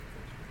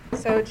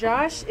So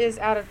Josh is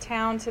out of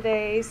town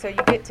today, so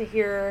you get to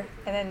hear,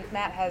 and then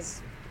Matt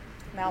has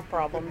mouth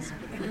problems.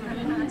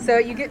 So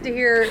you get to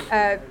hear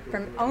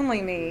from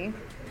only me,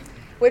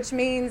 which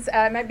means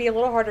it might be a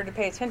little harder to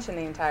pay attention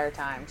the entire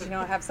time. You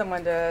don't have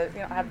someone to,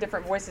 have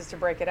different voices to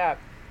break it up.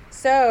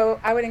 So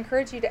I would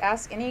encourage you to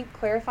ask any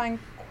clarifying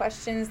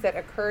questions that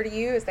occur to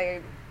you as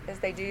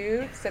they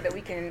do, so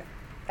that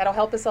that'll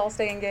help us all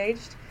stay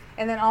engaged.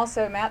 And then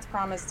also Matt's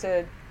promised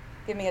to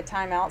give me a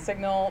timeout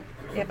signal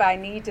if I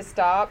need to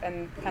stop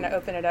and kind of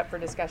open it up for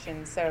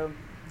discussion. So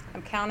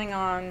I'm counting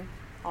on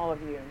all of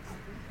you.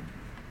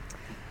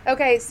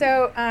 Okay,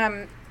 so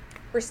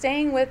we're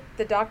staying with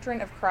the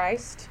doctrine of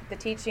Christ, the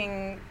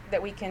teaching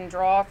that we can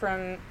draw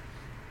from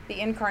the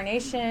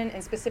incarnation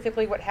and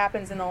specifically what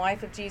happens in the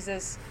life of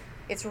Jesus.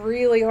 It's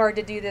really hard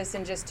to do this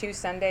in just 2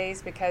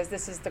 Sundays because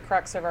this is the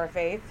crux of our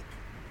faith.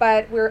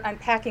 But we're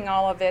unpacking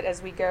all of it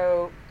as we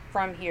go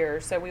from here.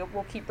 So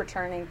we'll keep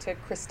returning to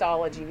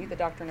Christology, the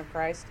doctrine of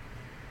Christ.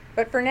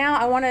 But for now,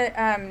 I want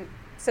to,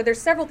 so there's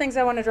several things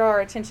I want to draw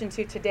our attention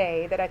to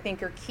today that I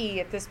think are key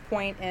at this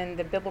point in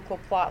the biblical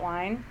plot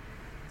line.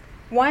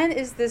 One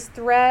is this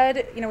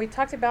thread, we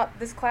talked about,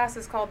 this class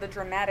is called the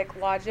dramatic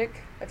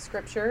logic of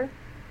Scripture.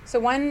 So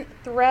one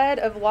thread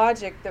of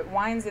logic that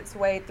winds its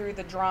way through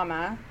the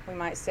drama, we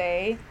might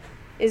say,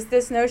 is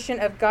this notion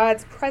of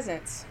God's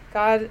presence.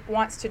 God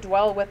wants to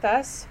dwell with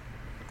us.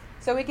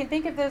 So we can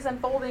think of this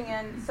unfolding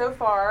in, so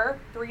far,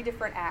 3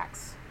 different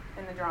acts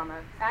in the drama.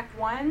 Act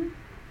 1,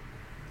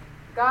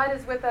 God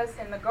is with us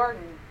in the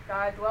garden.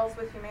 God dwells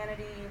with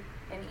humanity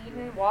in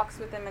Eden, walks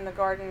with them in the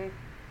garden,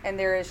 and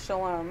there is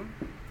shalom.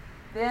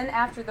 Then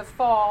after the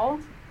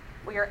fall,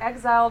 we are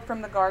exiled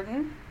from the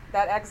garden.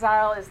 That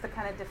exile is the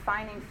kind of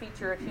defining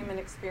feature of human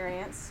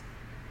experience.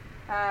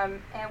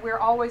 And we're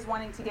always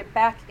wanting to get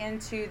back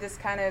into this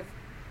kind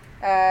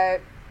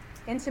of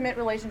intimate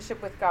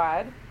relationship with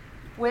God,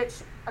 which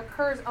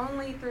occurs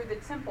only through the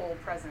temple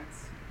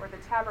presence or the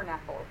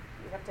tabernacle.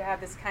 You have to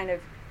have this kind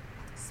of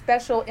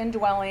special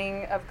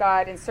indwelling of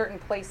God in certain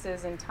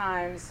places and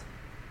times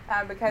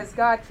because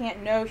God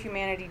can't know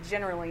humanity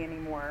generally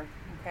anymore,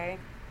 okay?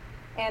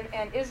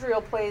 And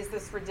Israel plays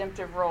this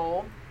redemptive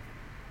role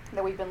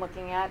that we've been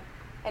looking at.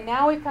 And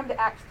now we've come to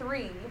Act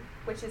 3,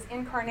 which is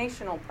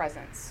incarnational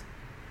presence.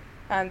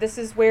 This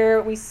is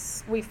where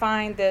we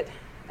find that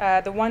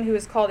the one who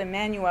is called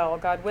Emmanuel,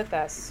 God with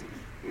us,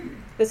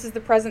 this is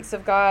the presence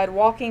of God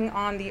walking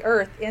on the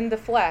earth in the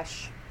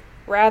flesh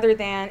rather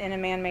than in a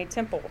man-made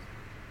temple.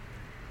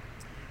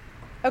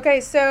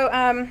 Okay,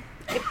 so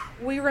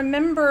we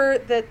remember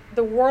that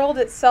the world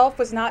itself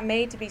was not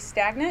made to be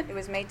stagnant. It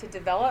was made to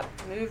develop,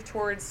 move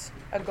towards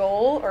a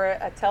goal or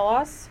a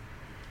telos.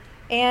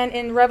 And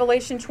in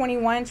Revelation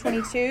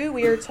 21:22,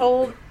 we are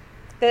told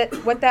that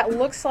what that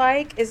looks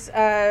like is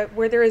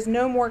where there is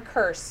no more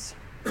curse.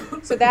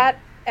 So that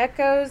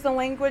echoes the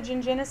language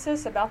in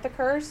Genesis about the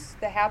curse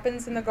that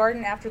happens in the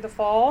garden after the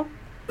fall.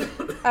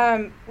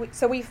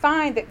 So we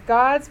find that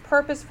God's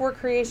purpose for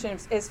creation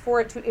is for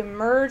it to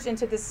emerge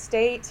into this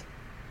state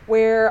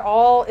where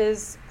all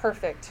is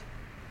perfect.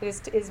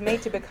 It is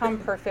made to become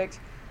perfect.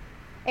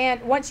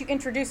 And once you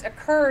introduce a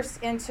curse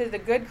into the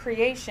good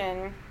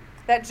creation,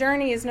 that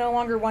journey is no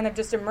longer one of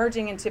just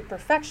emerging into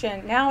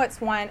perfection. Now it's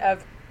one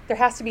of there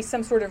has to be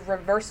some sort of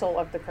reversal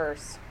of the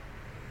curse.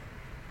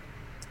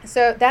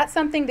 So that's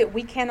something that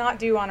we cannot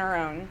do on our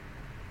own.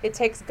 It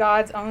takes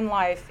God's own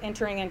life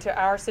entering into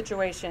our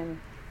situation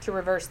to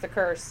reverse the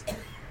curse.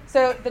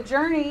 So the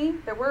journey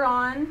that we're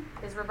on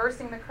is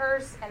reversing the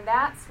curse, and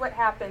that's what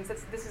happens.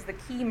 This is the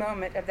key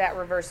moment of that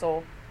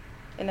reversal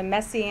in the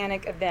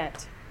messianic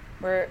event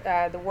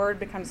where the Word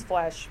becomes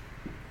flesh.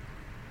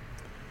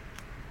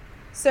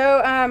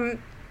 So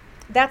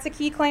that's a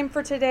key claim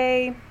for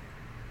today.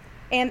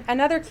 And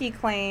another key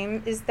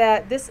claim is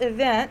that this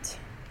event,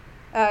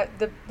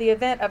 the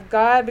event of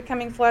God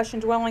becoming flesh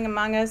and dwelling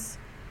among us,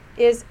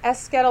 is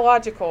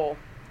eschatological.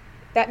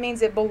 That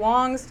means it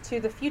belongs to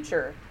the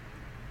future.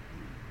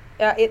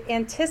 It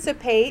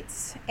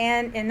anticipates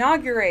and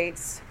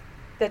inaugurates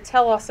the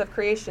telos of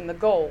creation, the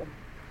goal.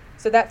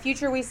 So that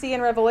future we see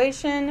in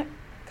Revelation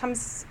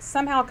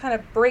somehow kind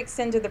of breaks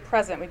into the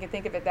present. We can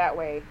think of it that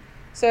way.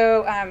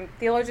 So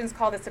theologians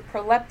call this a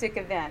proleptic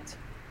event.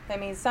 That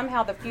means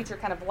somehow the future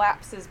kind of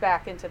lapses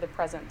back into the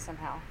present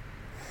somehow.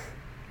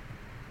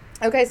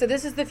 Okay, so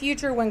this is the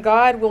future when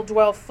God will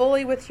dwell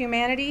fully with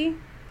humanity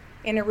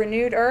in a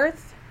renewed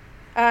earth.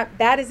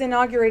 That is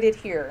inaugurated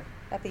here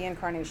at the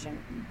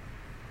incarnation.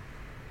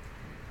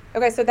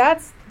 Okay, so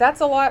that's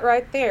a lot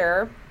right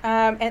there.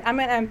 And I'm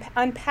going to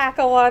unpack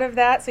a lot of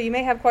that, so you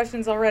may have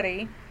questions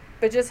already.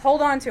 But just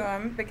hold on to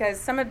them, because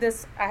some of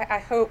this, I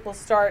hope, will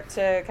start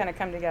to kind of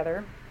come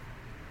together.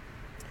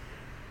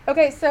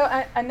 Okay,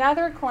 so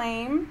another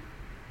claim,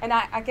 and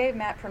I gave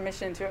Matt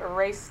permission to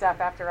erase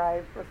stuff after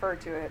I referred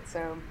to it,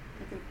 so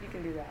you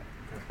can do that.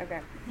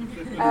 Okay.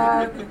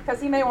 Because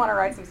he may want to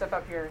write some stuff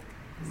up here.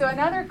 So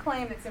another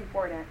claim that's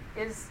important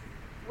is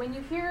when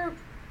you hear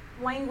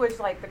language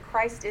like the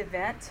Christ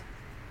event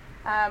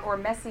or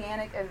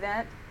messianic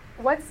event,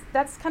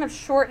 that's kind of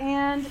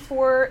shorthand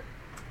for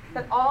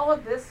that all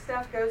of this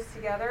stuff goes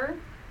together.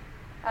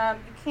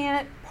 You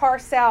can't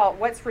parse out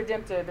what's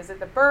redemptive. Is it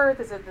the birth?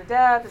 Is it the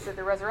death? Is it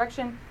the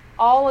resurrection?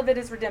 All of it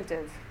is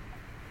redemptive.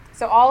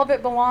 So all of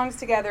it belongs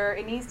together.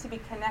 It needs to be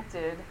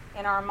connected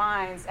in our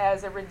minds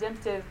as a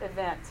redemptive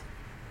event.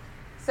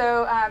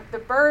 So the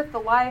birth, the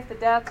life, the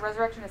death, the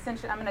resurrection,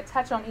 ascension, I'm going to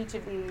touch on each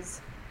of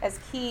these as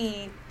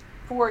key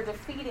for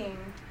defeating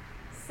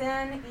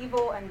sin,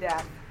 evil, and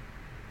death.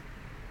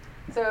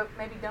 So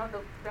maybe don't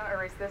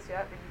erase this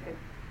yet, but you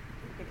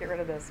could get rid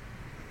of this.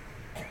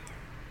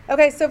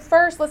 Okay, so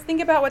first let's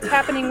think about what's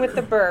happening with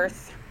the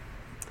birth.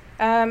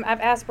 I've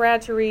asked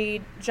Brad to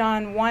read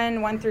John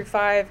 1 through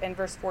 5, and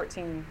verse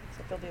 14. So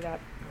if he'll do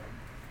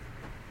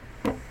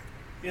that.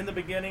 In the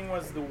beginning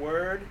was the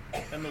Word,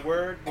 and the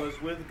Word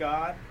was with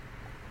God,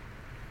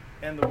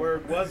 and the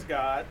Word was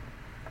God.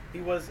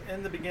 He was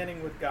in the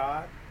beginning with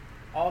God.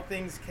 All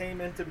things came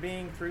into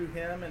being through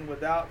him, and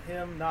without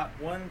him not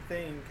one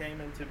thing came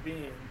into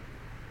being.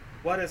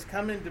 What has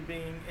come into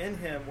being in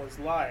him was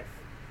life,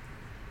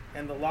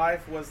 and the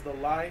life was the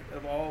light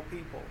of all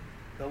people.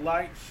 The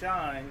light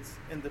shines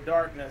in the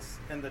darkness,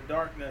 and the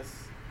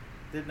darkness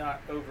did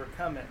not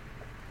overcome it.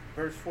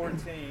 Verse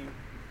 14,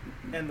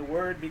 and the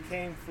Word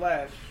became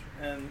flesh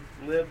and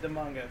lived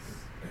among us.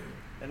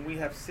 And we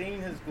have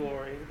seen his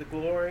glory, the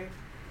glory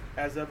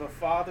as of a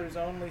Father's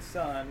only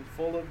Son,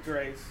 full of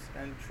grace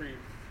and truth.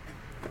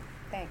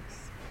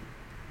 Thanks.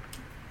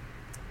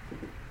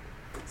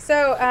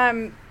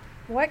 So,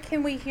 what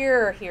can we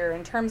hear here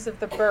in terms of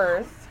the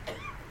birth?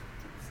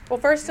 Well,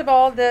 first of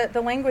all,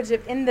 the language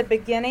of in the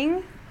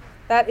beginning,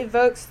 that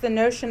evokes the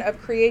notion of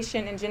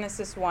creation in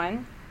Genesis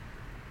 1.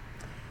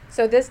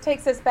 So this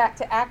takes us back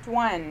to Act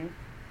 1,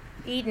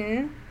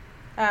 Eden.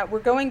 We're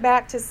going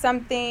back to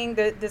something,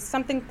 there's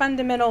something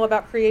fundamental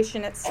about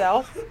creation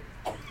itself.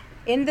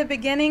 In the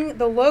beginning,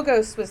 the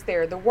Logos was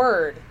there, the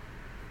Word.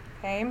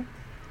 Okay?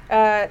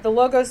 The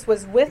Logos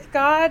was with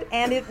God,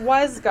 and it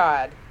was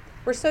God.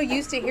 We're so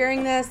used to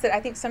hearing this that I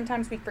think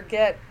sometimes we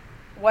forget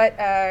what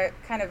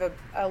kind of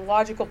a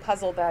logical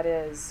puzzle that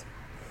is.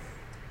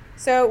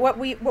 So what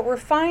we're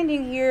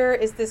finding here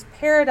is this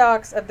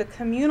paradox of the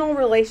communal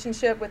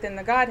relationship within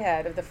the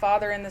Godhead, of the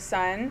Father and the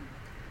Son.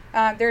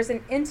 There's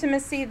an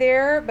intimacy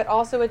there, but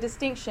also a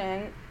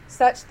distinction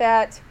such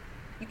that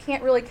you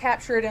can't really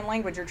capture it in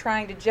language. You're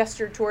trying to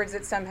gesture towards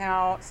it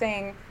somehow,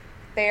 saying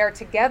they are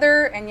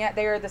together and yet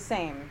they are the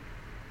same.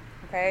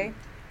 Okay?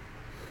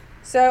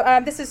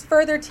 So this is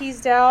further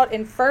teased out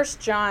in 1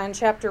 John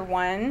chapter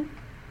 1,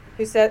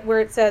 where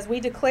it says,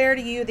 we declare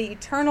to you the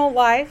eternal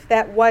life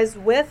that was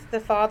with the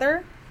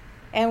Father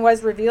and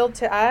was revealed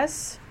to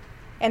us.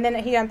 And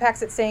then he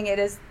unpacks it saying it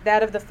is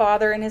that of the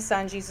Father and his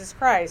Son, Jesus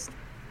Christ.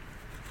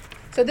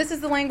 So this is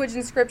the language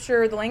in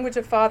Scripture, the language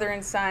of Father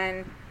and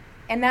Son.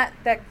 And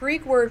that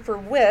Greek word for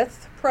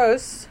with,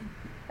 pros,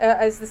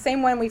 is the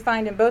same one we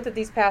find in both of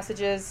these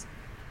passages,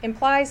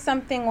 implies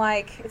something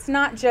like, it's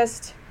not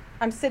just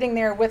I'm sitting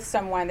there with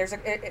someone.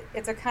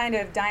 It's a kind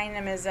of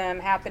dynamism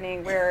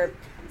happening where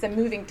it's a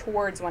moving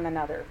towards one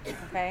another.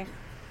 Okay,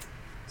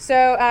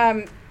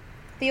 so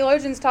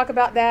theologians talk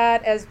about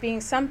that as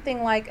being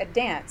something like a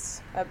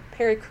dance, a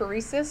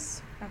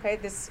perichoresis. Okay,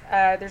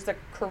 there's a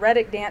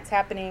choretic dance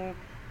happening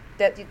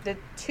that the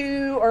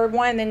two are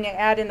one, then you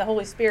add in the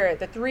Holy Spirit.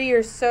 The three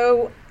are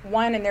so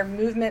one in their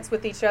movements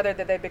with each other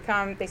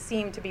that they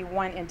seem to be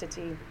one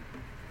entity.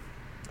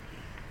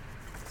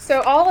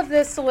 So all of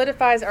this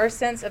solidifies our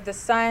sense of the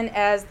Son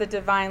as the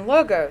divine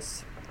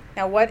Logos.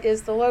 Now, what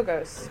is the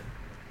Logos?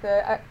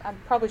 I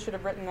probably should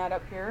have written that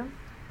up here.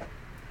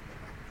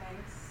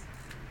 Thanks.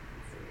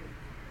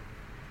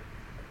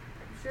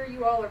 I'm sure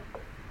you all are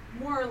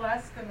more or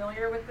less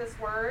familiar with this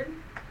word.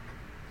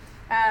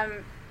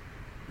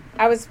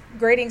 I was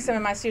grading some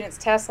of my students'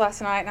 tests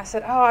last night, and I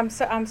said, "Oh, I'm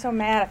so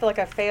mad. I feel like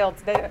I failed.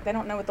 They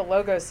don't know what the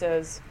Logos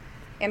is."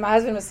 And my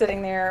husband was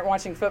sitting there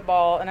watching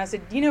football, and I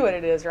said, "You know what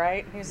it is,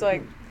 right?" And he was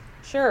like,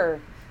 "Sure,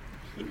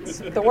 it's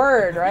the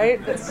word, right?"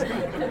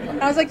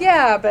 And I was like,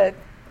 "Yeah, but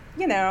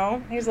you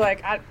know." He was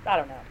like, "I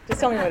don't know. Just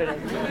tell me what it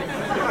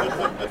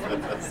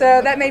is."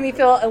 So that made me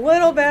feel a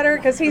little better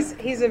because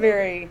he's a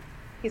very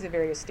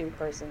astute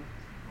person.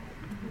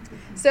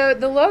 So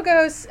the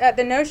Logos,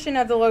 the notion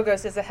of the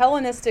Logos is a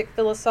Hellenistic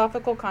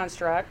philosophical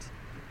construct,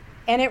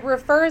 and it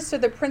refers to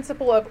the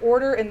principle of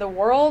order in the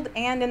world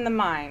and in the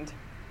mind.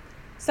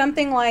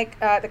 Something like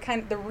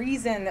the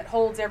reason that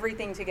holds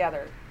everything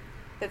together.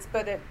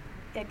 But it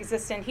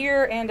exists in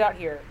here and out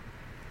here.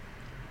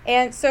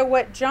 And so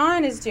what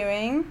John is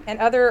doing, and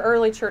other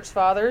early church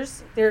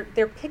fathers, they're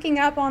picking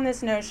up on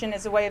this notion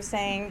as a way of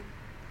saying,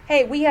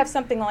 hey, we have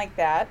something like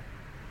that.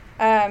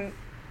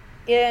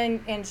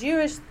 In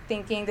Jewish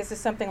thinking, this is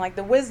something like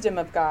the wisdom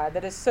of God,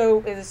 that it is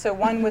so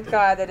one with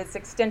God that its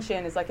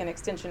extension is like an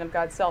extension of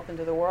God's self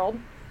into the world.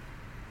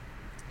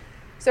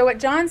 So what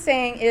John's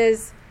saying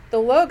is the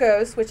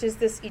Logos, which is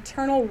this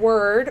eternal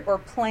word or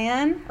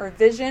plan or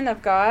vision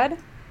of God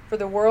for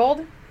the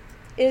world,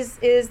 is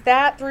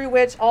that through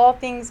which all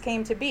things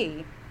came to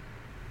be.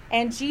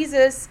 And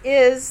Jesus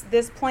is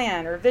this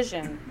plan or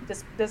vision,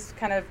 this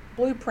kind of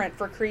blueprint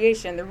for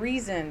creation, the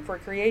reason for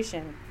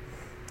creation,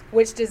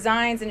 which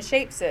designs and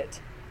shapes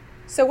it.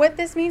 So what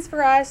this means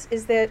for us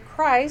is that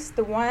Christ,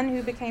 the one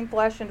who became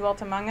flesh and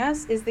dwelt among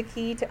us, is the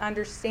key to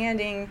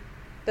understanding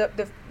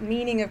the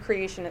meaning of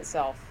creation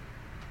itself,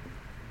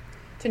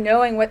 to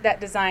knowing what that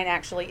design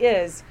actually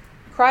is.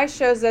 Christ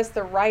shows us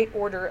the right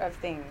order of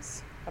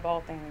things, of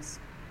all things.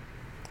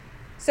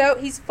 So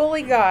he's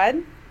fully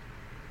God.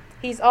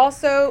 He's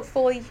also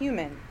fully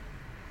human.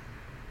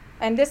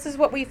 And this is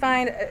what we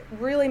find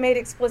really made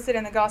explicit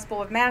in the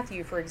Gospel of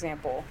Matthew, for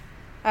example.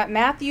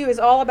 Matthew is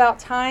all about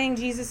tying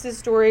Jesus'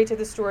 story to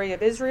the story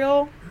of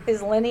Israel,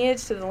 his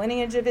lineage to the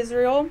lineage of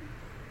Israel.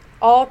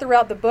 All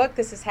throughout the book,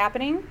 this is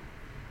happening.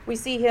 We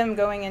see him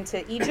going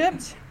into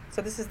Egypt.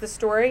 So this is the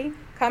story,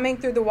 coming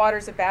through the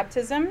waters of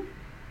baptism.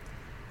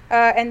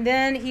 And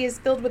then he is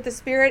filled with the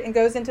Spirit and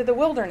goes into the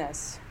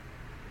wilderness.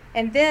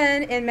 And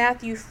then in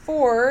Matthew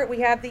 4, we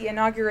have the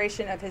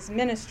inauguration of his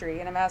ministry.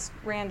 And I'm asked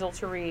Randall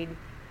to read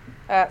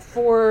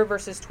 4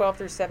 verses 12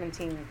 through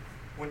 17.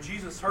 When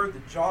Jesus heard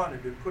that John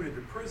had been put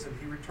into prison,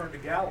 he returned to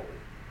Galilee.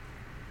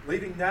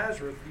 Leaving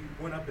Nazareth, he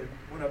went up to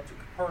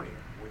Capernaum,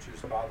 which is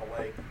by the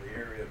lake in the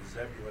area of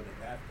Zebulun and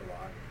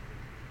Naphtali,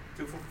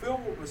 to fulfill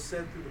what was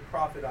said through the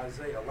prophet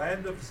Isaiah,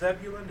 land of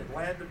Zebulun and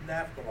land of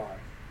Naphtali,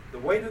 the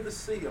way to the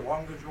sea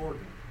along the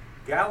Jordan,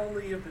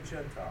 Galilee of the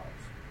Gentiles.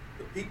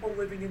 The people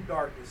living in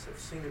darkness have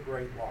seen a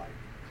great light.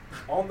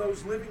 On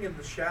those living in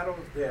the shadow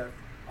of death,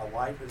 a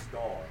light has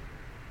dawned.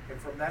 And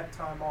from that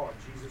time on,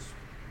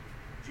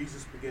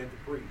 Jesus began to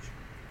preach,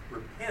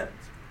 repent,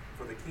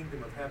 for the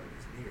kingdom of heaven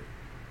is near.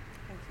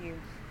 Thank you.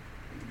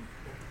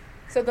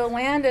 So the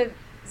land of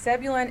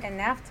Zebulun and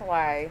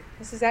Naphtali,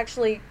 this is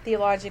actually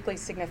theologically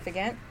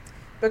significant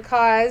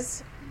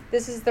because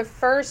this is the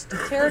first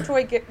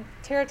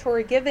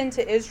territory given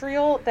to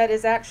Israel that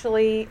is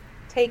actually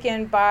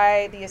taken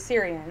by the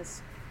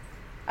Assyrians.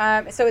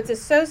 So it's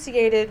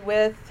associated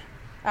with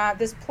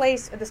this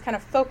place, this kind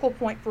of focal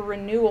point for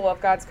renewal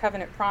of God's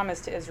covenant promise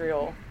to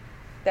Israel,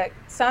 that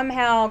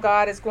somehow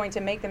God is going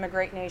to make them a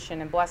great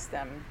nation and bless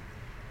them.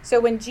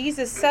 So when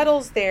Jesus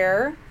settles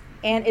there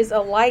and is a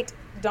light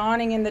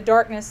dawning in the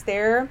darkness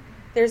there,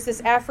 there's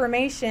this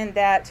affirmation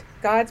that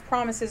God's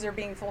promises are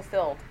being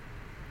fulfilled.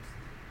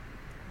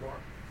 Mark,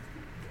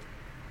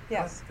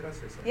 Yes. Can I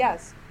say something?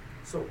 Yes.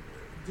 So,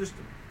 just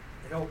to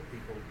help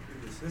people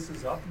do this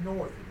is up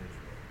north in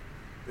Israel.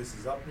 This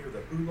is up near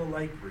the Hula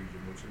Lake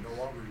region, which no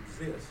longer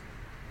exists.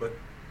 But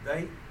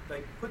they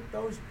put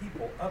those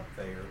people up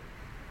there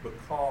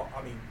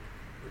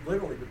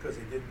literally because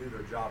they didn't do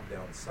their job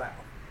down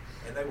south.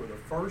 And they were the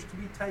first to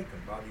be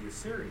taken by the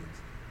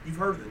Assyrians. You've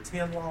heard of the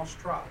 10 lost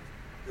tribes.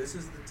 This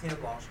is the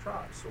 10 lost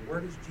tribes. So where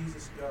does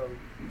Jesus go?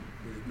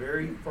 His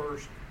very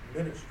first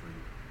ministry,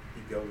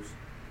 he goes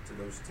to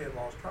those 10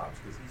 lost tribes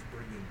because he's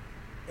bringing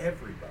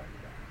everybody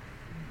back.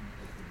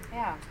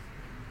 Yeah.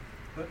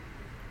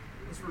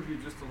 Let's review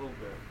just a little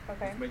bit.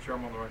 Okay. Just make sure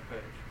I'm on the right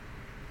page.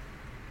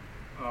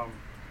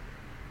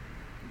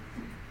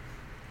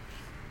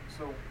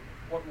 So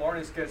what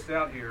Lauren sketched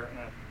out here, and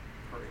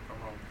correct if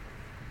I'm wrong,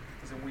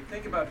 is that when we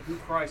think about who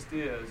Christ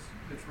is,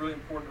 it's really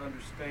important to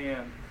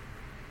understand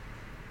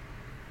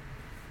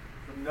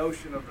the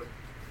notion of the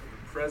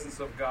presence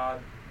of God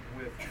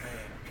with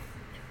man.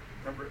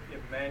 Remember,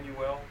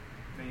 Emmanuel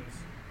means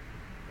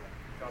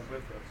God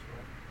with us,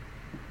 right?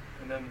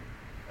 And then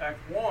Act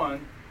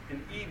 1,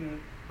 in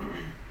Eden,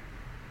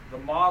 the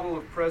model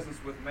of presence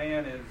with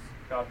man is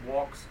God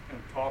walks and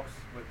talks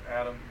with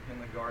Adam in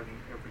the garden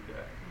every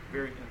day.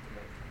 Very intimate.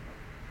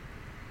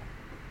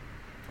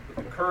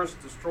 But the curse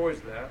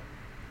destroys that.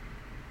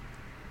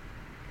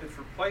 It's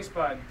replaced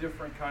by a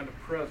different kind of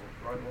presence,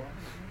 right, Laura?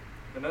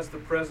 And that's the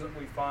presence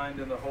we find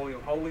in the Holy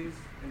of Holies,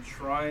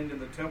 enshrined in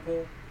the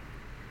temple.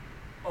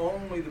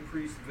 Only the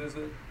priest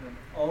visit, and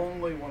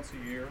only once a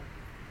year.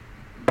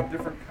 A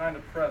different kind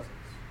of presence.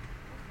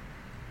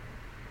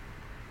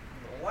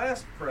 The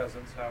last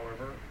presence,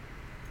 however,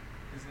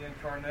 is the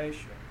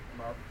incarnation.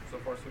 Am I so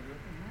far so good?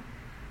 Mm-hmm.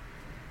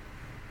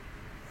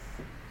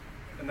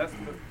 And that's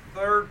the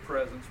third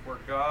presence where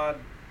God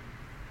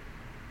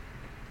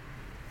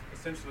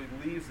essentially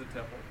leaves the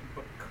temple and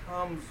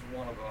becomes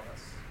one of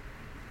us.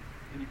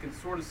 And you can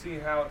sort of see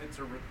how it's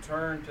a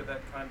return to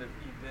that kind of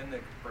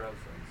Edenic presence.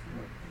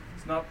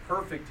 It's not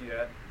perfect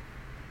yet,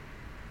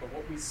 but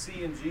what we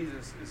see in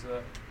Jesus is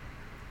a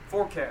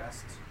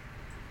forecast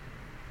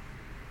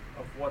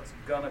of what's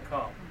gonna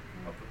come,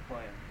 of the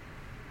plan.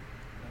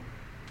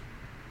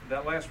 And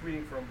that last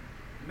reading from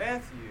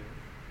Matthew,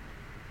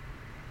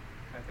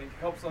 I think,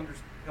 helped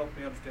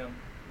me understand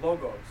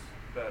logos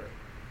better.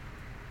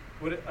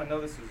 I know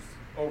this is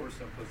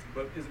oversimplistic,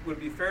 but would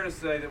it be fair to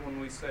say that when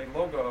we say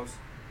logos,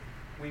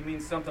 we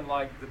mean something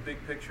like the big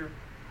picture?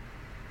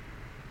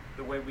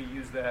 The way we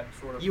use that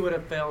sort of... You would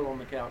have fell on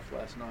the couch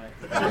last night.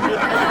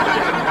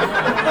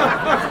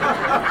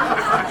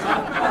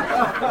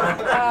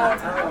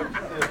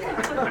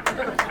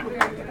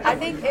 I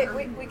think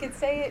we could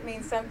say it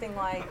means something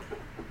like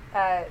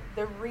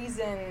the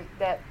reason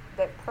that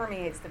that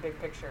permeates the big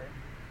picture,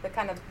 the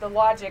kind of the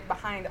logic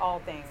behind all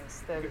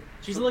things.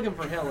 She's looking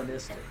for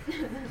Hellenistic.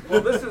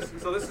 Well, this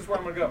is where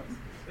I'm going to go.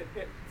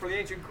 For the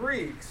ancient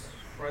Greeks,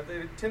 right,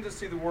 they tend to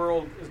see the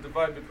world as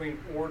divided between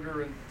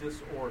order and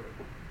disorder,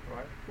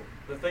 right?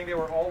 The thing they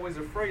were always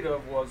afraid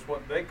of was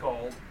what they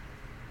called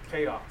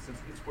chaos.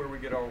 It's where we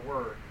get our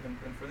word. And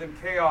for them,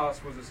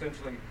 chaos was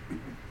essentially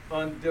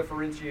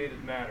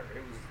undifferentiated matter.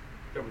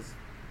 There was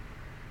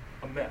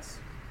a mess,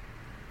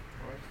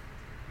 right?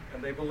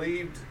 And they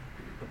believed,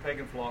 the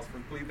pagan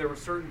philosophers believed there were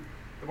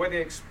the way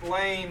they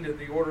explained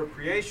the order of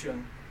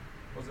creation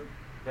was that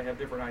they had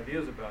different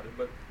ideas about it,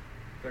 but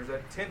there's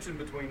that tension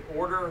between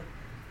order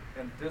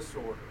and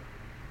disorder.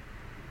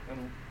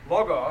 And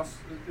logos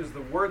is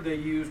the word they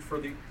used for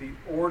the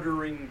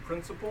ordering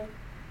principle,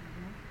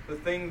 the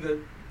thing that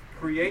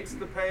creates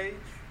the page,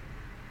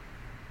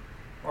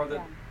 or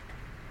that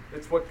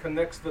it's what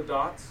connects the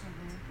dots.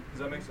 Does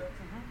that make sense?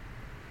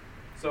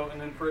 So,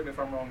 and then correct me if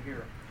I'm wrong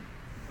here.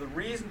 The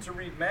reason to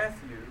read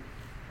Matthew,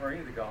 or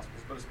any of the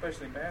Gospels, but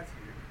especially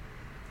Matthew,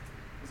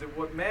 is that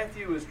what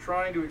Matthew is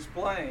trying to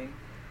explain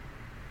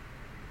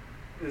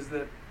is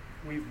that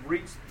we've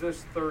reached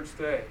this third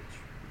stage.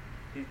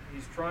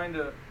 He's trying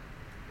to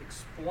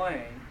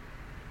explain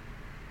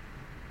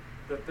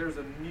that there's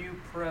a new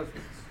presence,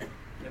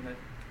 and that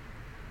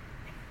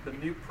the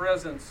new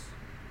presence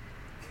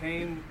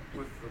came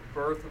with the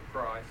birth of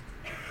Christ,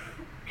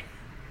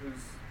 who's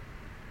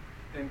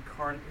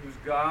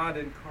God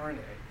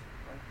incarnate.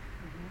 Right?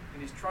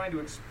 And he's trying to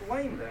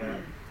explain that,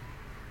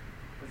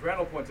 as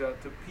Randall points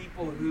out, to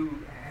people who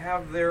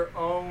have their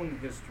own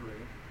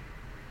history,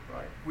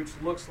 right, which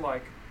looks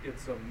like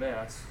it's a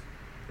mess.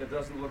 It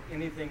doesn't look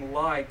anything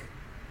like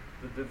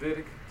the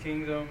Davidic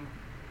kingdom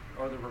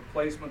or the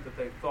replacement that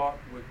they thought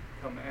would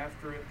come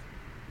after it.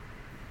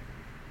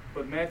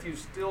 But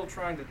Matthew's still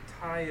trying to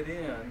tie it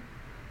in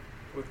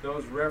with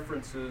those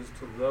references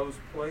to those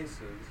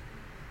places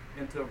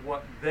into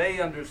what they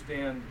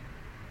understand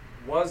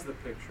was the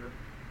picture.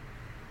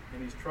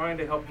 And he's trying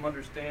to help them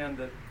understand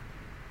that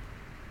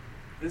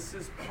this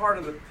is part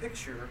of the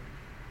picture.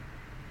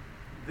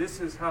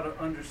 This is how to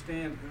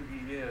understand who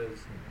he is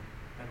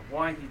and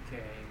why he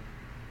came.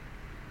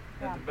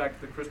 And to back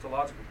to the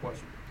Christological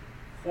question,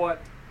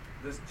 what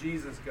this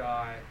Jesus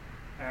guy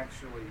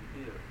actually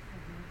is.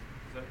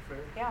 Is that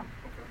fair? Yeah.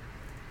 Okay.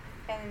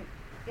 And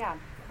yeah.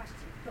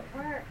 Question. But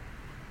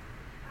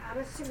I'm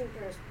assuming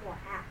there's more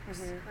acts,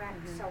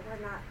 correct? So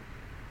we're not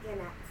in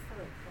Act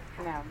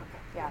 3. No.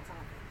 Okay. Yeah. That's all.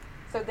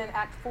 So then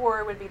Act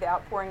 4 would be the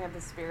outpouring of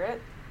the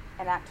Spirit,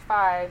 and Act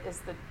 5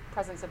 is the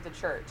presence of the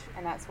church,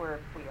 and that's where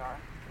we are.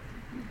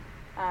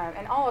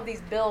 And all of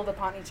these build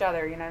upon each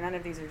other. You know, none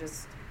of these are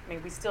just. I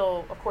mean, we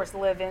still, of course,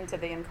 live into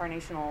the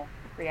incarnational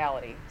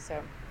reality.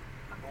 So.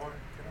 Lauren,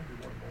 can I do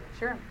one more?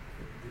 Sure. Are you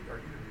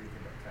going to do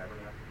anything about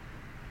tabernacle?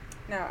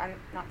 No, I'm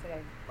not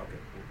today. Okay,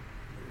 cool.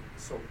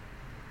 So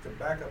to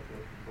back up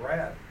with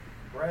Brad's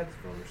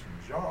verse in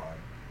John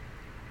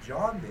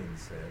then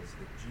says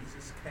that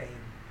Jesus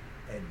came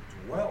and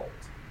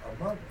dwelt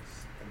among us.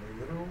 And the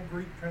literal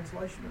Greek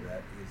translation of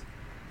that is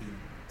he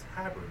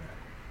tabernacled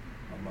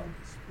among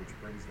us, which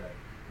brings that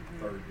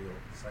third deal,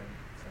 same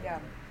Yeah.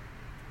 thing.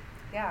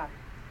 Yeah.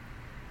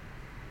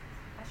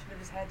 I should have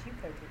just had you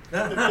cook it.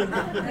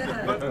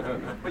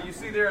 But you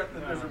see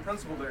there's a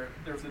principle there.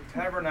 There's a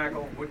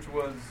tabernacle which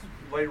was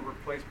later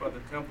replaced by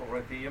the temple,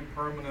 right? The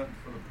impermanent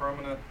for the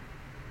permanent.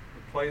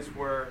 The place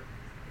where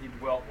he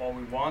dwelt while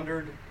we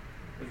wandered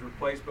is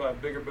replaced by a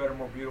bigger, better,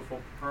 more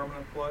beautiful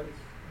permanent place.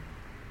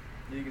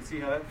 You can see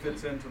how that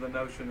fits into the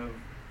notion of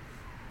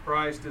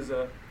Christ as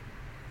a,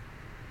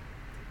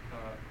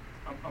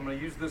 I'm going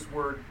to use this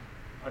word,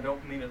 I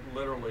don't mean it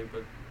literally,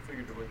 but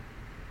figuratively.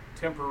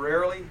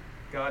 Temporarily,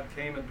 God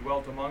came and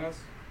dwelt among us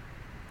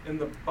in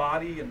the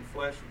body and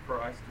flesh of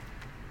Christ,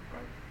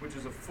 right? Which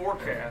is a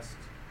forecast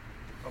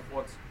of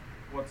what's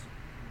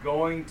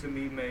going to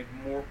be made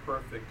more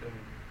perfect and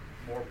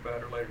more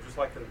better later. Just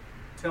like the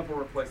temple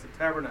replaced the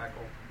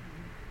tabernacle,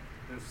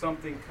 there's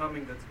something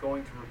coming that's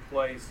going to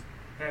replace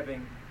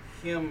having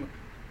him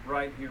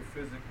right here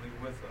physically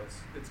with us.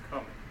 It's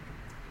coming.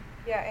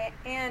 Yeah,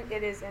 and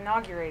it is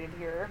inaugurated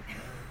here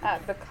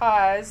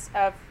because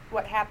of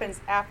what happens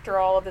after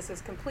all of this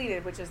is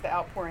completed, which is the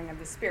outpouring of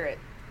the Spirit.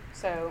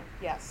 So,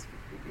 yes.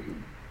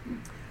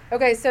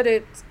 Okay, so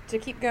to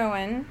keep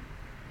going.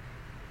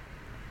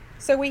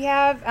 So we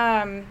have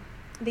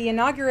the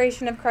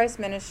inauguration of Christ's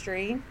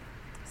ministry.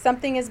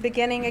 Something is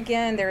beginning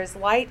again. There is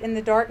light in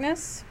the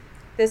darkness.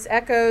 This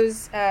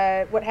echoes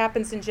what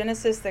happens in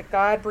Genesis, that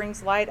God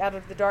brings light out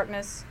of the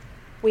darkness.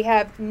 We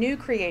have new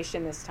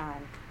creation this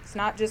time. It's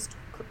not just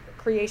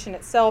creation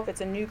itself, it's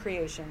a new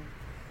creation.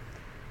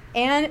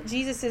 And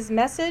Jesus'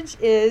 message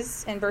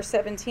is, in verse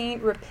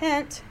 17,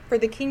 repent, for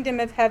the kingdom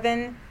of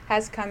heaven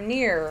has come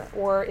near,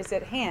 or is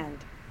at hand.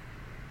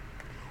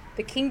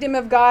 The kingdom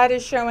of God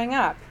is showing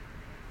up.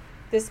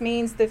 This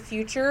means the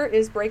future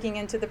is breaking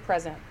into the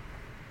present.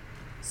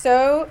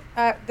 So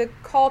the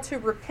call to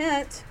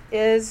repent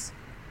is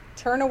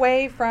turn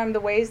away from the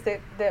ways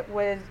that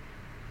would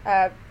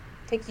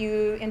take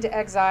you into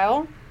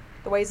exile,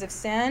 the ways of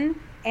sin,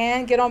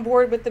 and get on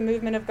board with the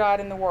movement of God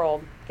in the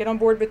world. Get on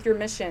board with your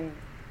mission.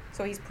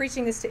 So he's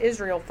preaching this to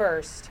Israel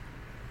first.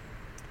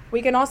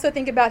 We can also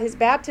think about his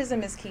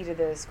baptism as key to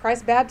this.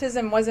 Christ's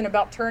baptism wasn't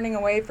about turning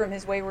away from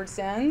his wayward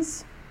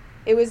sins.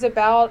 It was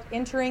about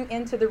entering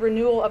into the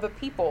renewal of a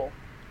people.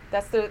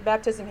 That's the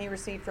baptism he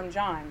received from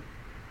John.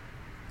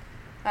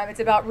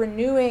 It's about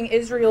renewing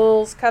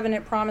Israel's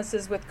covenant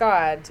promises with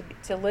God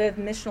to live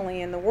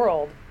missionally in the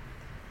world.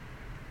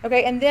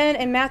 Okay, and then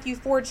in Matthew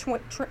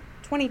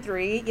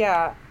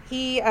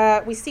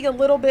 4:23, we see a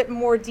little bit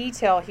more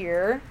detail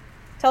here.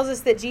 Tells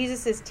us that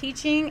Jesus is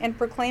teaching and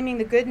proclaiming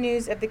the good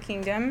news of the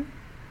kingdom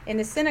in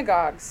the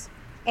synagogues,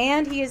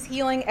 and he is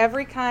healing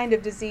every kind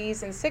of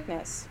disease and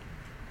sickness.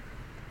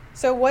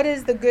 So what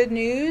is the good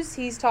news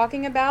he's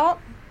talking about?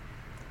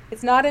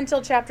 It's not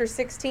until chapter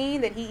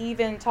 16 that he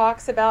even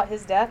talks about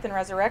his death and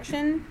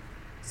resurrection,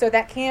 so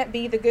that can't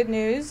be the good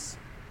news.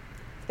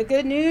 The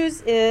good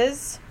news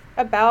is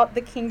about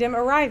the kingdom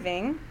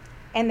arriving,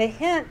 and the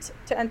hint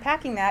to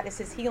unpacking that is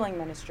his healing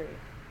ministry.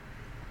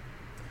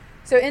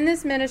 So in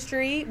this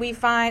ministry, we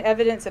find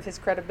evidence of his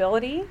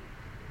credibility,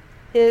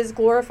 his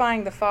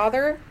glorifying the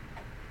Father,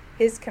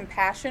 his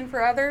compassion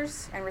for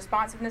others, and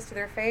responsiveness to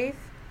their faith.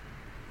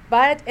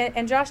 But,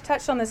 and Josh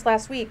touched on this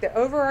last week, the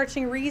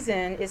overarching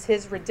reason is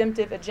his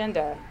redemptive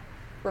agenda,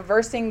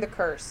 reversing the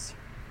curse.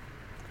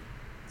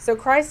 So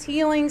Christ's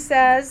healing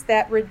says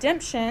that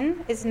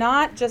redemption is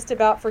not just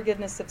about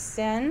forgiveness of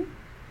sin.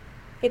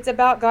 It's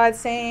about God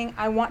saying,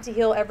 I want to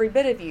heal every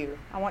bit of you.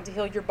 I want to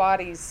heal your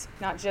bodies,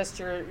 not just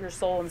your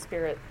soul and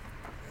spirit.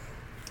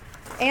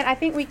 And I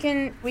think we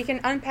can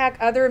unpack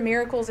other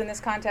miracles in this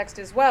context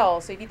as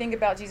well. So if you think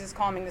about Jesus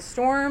calming the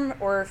storm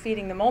or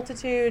feeding the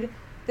multitude,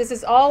 this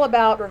is all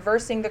about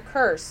reversing the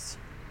curse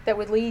that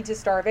would lead to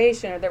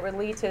starvation, or that would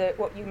lead to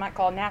what you might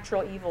call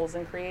natural evils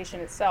in creation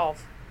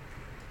itself.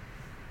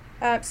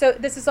 So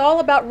this is all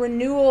about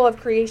renewal of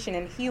creation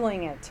and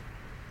healing it.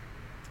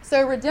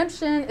 So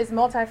redemption is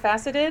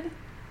multifaceted,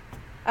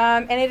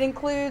 and it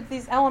includes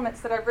these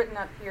elements that I've written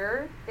up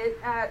here.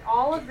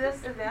 All of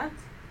this event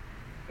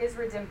is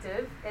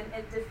redemptive, and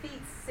it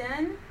defeats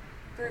sin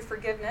through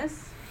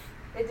forgiveness.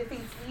 It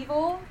defeats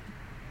evil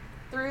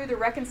through the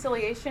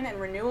reconciliation and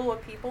renewal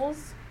of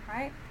peoples,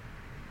 right?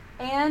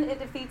 And it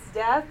defeats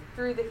death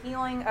through the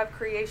healing of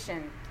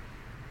creation.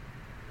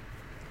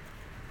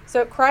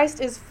 So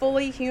Christ is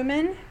fully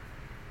human.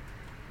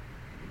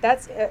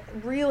 That's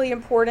really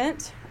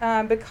important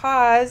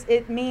because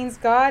it means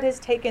God has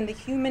taken the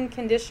human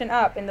condition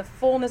up in the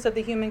fullness of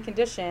the human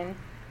condition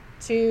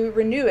to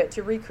renew it,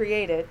 to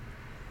recreate it.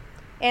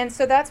 And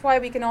so that's why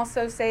we can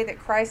also say that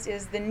Christ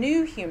is the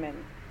new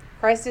human.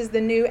 Christ is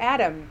the new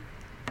Adam.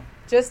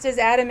 Just as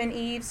Adam and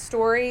Eve's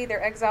story,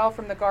 their exile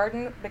from the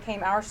garden,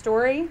 became our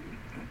story,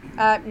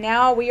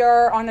 now we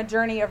are on a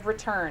journey of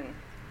return.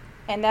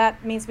 And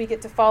that means we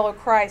get to follow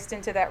Christ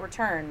into that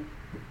return.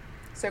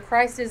 So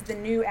Christ is the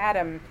new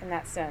Adam in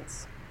that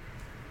sense.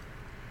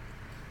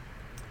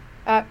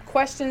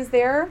 Questions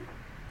there?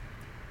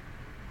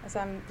 As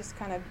I'm just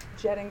kind of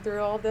jetting through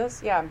all of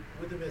this? Yeah.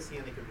 With the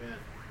Messianic event,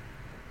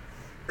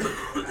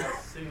 I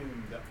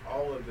assume that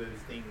all of those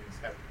things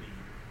have to be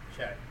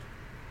checked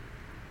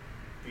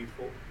to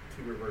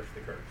reverse the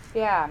curse.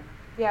 Yeah,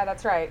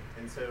 that's right.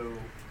 And so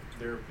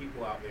there are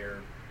people out there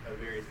of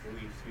various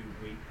beliefs who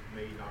we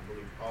may not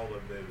believe all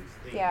of those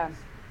things. Yeah.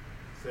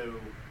 So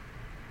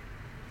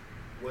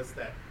what's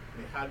that? I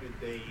mean, how do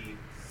they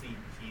see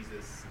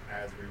Jesus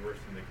as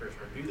reversing the curse,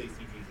 or do they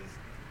see Jesus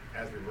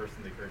as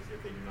reversing the curse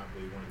if they do not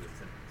believe one of the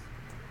sins?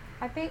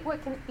 I think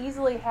what can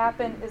easily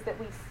happen is that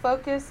we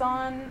focus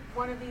on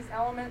one of these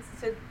elements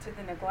to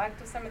the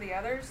neglect of some of the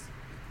others.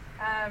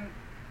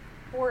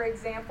 For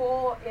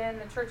example, in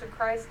the Church of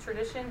Christ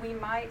tradition, we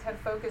might have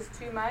focused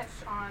too much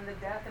on the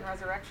death and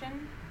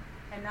resurrection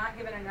and not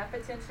given enough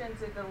attention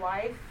to the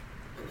life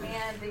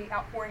and the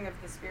outpouring of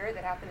the Spirit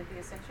that happened at the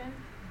Ascension.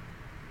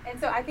 And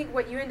so I think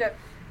what you end up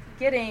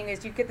getting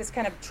is you get this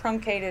kind of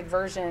truncated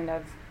version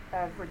of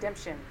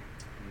redemption.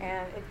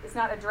 And it's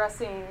not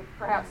addressing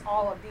perhaps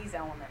all of these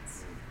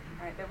elements,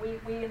 right? That we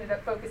ended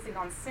up focusing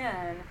on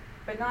sin,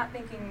 but not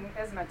thinking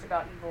as much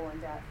about evil and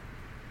death.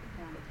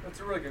 Yeah. That's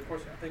a really good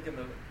question. I think in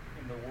the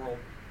world,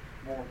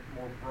 more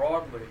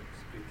broadly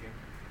speaking,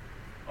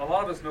 a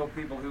lot of us know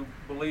people who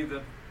believe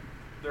that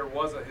there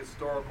was a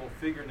historical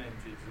figure named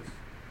Jesus,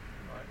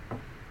 right?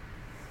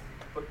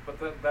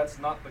 But that's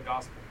not the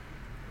gospel.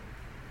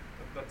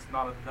 That's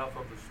not enough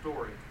of the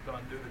story to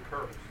undo the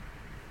curse.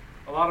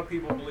 A lot of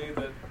people believe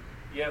that,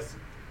 yes,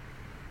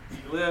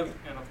 he lived,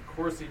 and of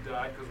course he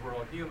died because we're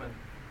all human.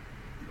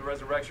 The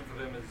resurrection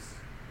for them is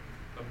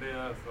a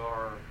myth,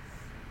 or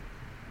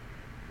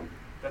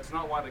that's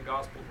not why the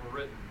Gospels were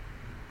written.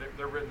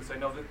 They're written to say,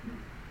 no,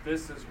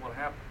 this is what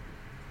happened.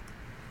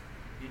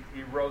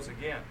 He rose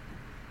again.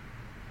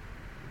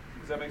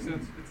 Does that make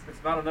sense?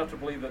 It's not enough to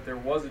believe that there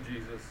was a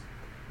Jesus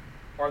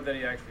or that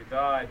he actually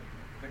died.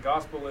 The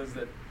gospel is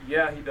that,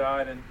 yeah, he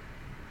died, and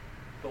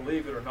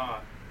believe it or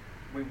not,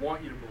 we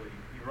want you to believe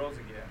he rose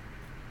again.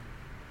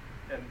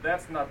 And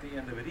that's not the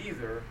end of it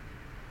either.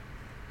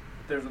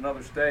 But there's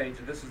another stage,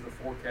 and this is the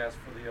forecast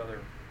for the other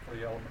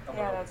element.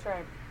 Yeah, that's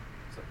right.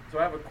 So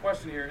I have a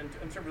question here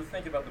in terms of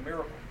thinking about the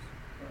miracles.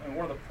 And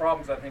one of the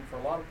problems, I think, for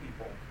a lot of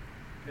people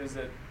is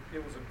that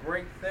it was a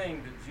great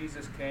thing that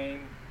Jesus came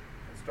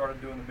and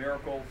started doing the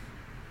miracles,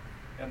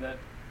 and that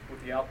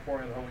with the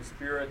outpouring of the Holy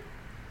Spirit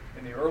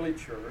in the early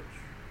church,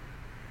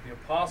 the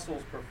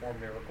apostles performed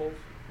miracles,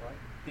 right?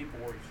 People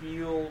were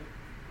healed,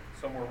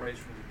 some were raised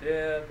from the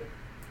dead.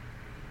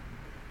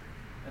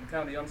 And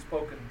kind of the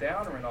unspoken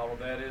downer in all of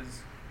that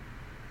is,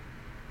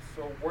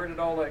 so where did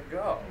all that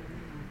go?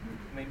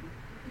 I mean,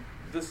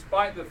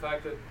 despite the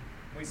fact that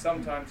we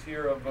sometimes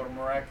hear of a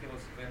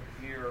miraculous event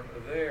here or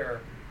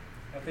there,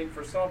 I think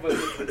for some of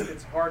us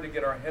it's hard to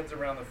get our heads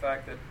around the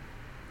fact that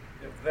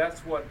if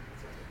that's what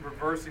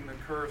reversing the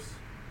curse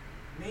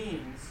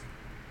means,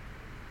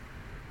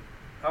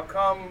 how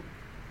come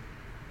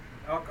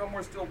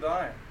we're still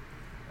dying?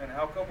 And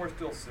how come we're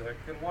still sick?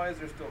 And why is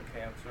there still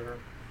cancer?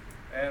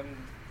 And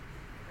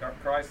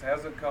Christ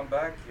hasn't come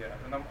back yet.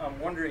 And I'm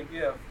wondering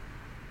if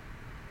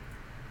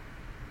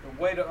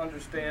the way to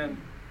understand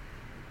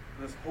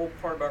this whole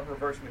part about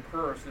reversing the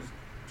curse is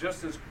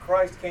just as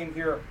Christ came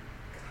here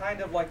kind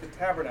of like the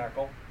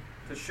tabernacle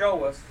to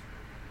show us,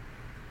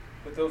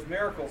 but those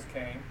miracles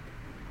came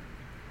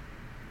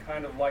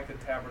kind of like the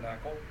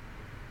tabernacle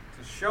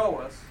to show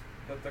us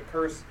that the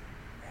curse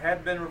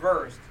had been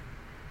reversed,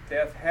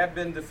 death had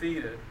been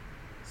defeated,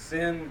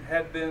 sin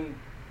had been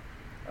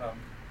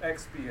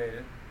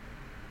expiated,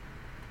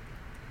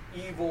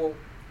 evil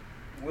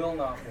will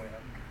not win.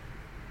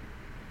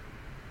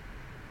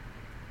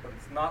 But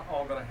it's not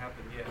all going to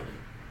happen yet.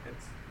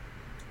 It's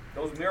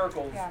those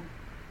miracles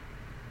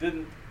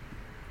didn't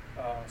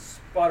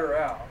sputter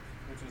out,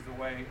 which is the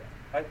way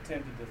I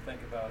tended to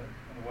think about it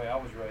and the way I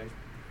was raised.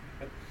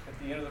 At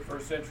the end of the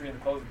first century, in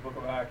the close of the book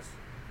of Acts,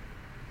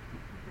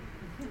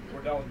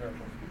 we're done with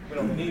miracles. We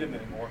don't need them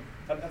anymore.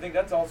 I think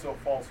that's also a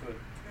falsehood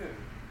too.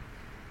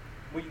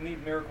 We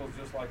need miracles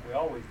just like we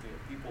always did.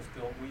 People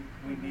still,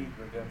 we need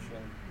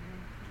redemption.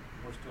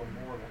 We're still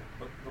mortal.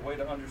 But the way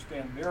to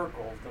understand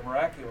miracles, the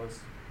miraculous,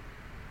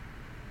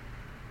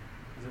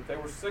 is that they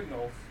were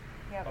signals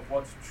of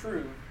what's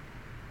true,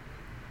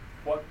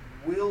 what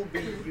will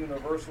be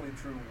universally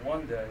true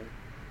one day.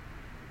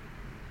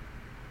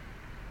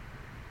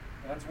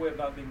 And that's a way of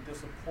not being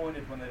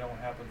disappointed when they don't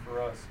happen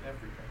for us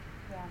every day.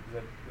 Yeah.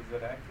 Is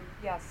that accurate?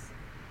 Yes.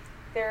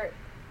 You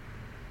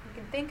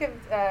can think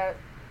of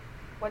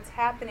what's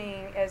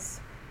happening as,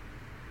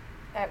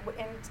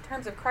 in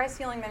terms of Christ's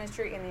healing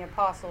ministry and the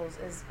apostles,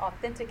 is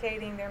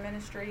authenticating their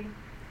ministry,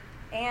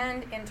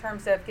 and in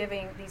terms of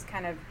giving these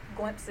kind of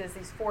glimpses,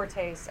 these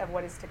foretastes of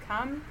what is to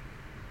come,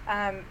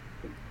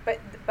 but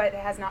it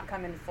has not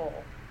come in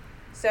full.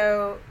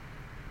 So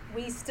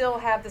we still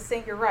have the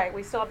same, you're right,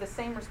 we still have the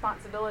same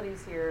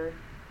responsibilities here,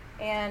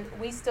 and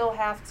we still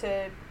have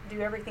to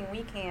do everything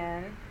we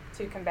can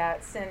to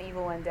combat sin,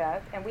 evil, and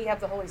death, and we have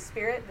the Holy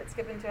Spirit that's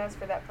given to us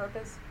for that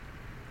purpose.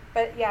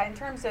 But yeah, in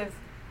terms of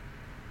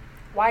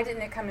why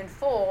didn't it come in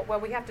full, well,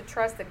 we have to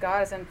trust that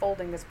God is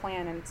unfolding this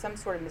plan in some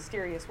sort of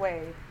mysterious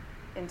way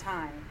in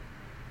time.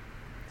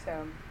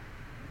 So,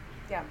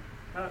 yeah.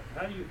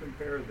 How do you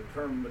compare the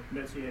term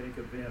messianic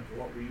event to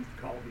what we used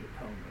to call the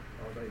atonement?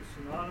 Are they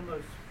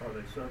synonymous? Are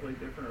they subtly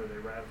different? Or are they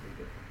radically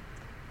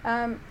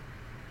different?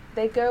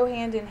 They go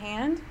hand in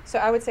hand. So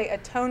I would say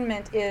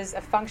atonement is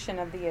a function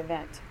of the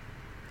event.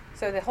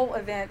 So the whole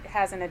event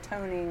has an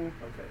atoning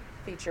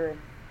feature.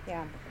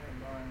 Yeah.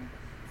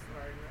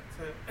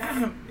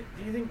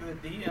 Do you think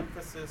the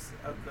de-emphasis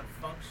of the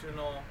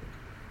functional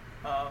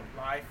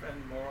life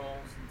and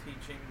morals and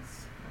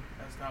teachings,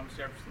 as Thomas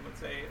Jefferson would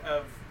say,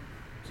 of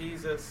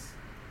Jesus,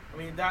 I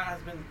mean, that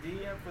has been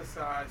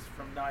de-emphasized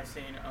from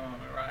Nicene on,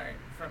 right?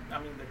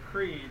 The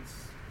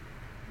creeds,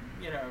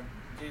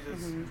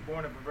 Jesus was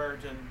born of a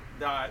virgin,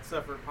 died,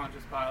 suffered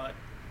Pontius Pilate,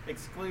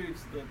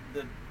 excludes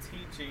the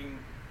teaching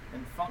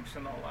and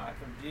functional life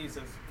of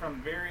Jesus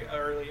from very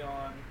early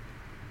on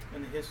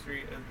in the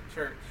history of the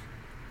church.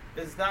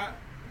 Is that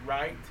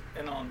right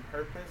and on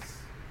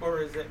purpose,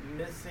 or is it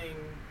missing?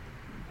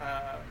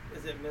 A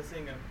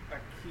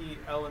key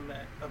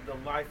element of the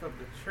life of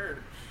the church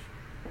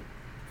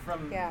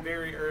from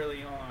very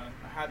early on?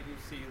 How do you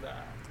see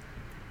that?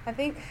 I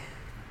think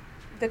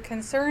the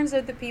concerns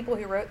of the people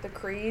who wrote the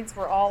creeds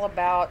were all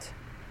about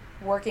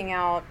working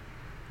out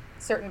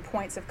certain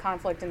points of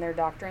conflict in their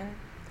doctrine,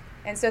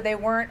 and so they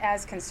weren't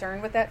as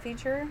concerned with that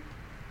feature.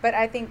 But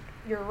I think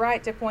you're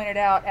right to point it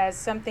out as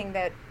something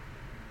that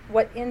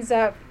what ends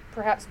up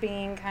perhaps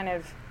being kind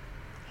of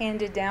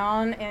handed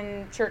down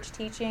in church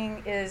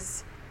teaching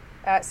is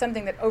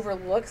something that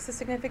overlooks the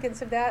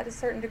significance of that to a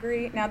certain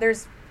degree. Now,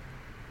 there's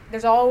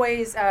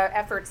always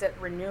efforts at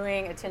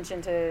renewing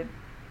attention to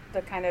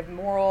the kind of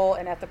moral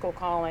and ethical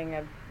calling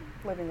of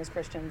living as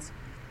Christians.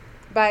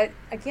 But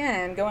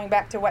again, going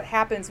back to what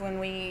happens when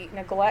we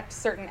neglect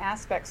certain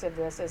aspects of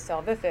this as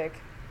salvific,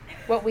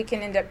 what we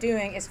can end up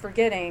doing is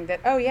forgetting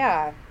that,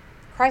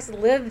 Christ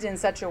lived in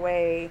such a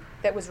way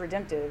that was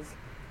redemptive.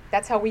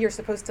 that's how we are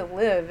supposed to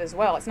live as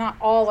well. It's not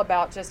all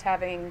about just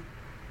having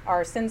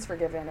our sins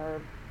forgiven,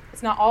 or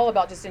it's not all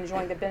about just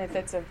enjoying the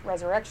benefits of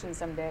resurrection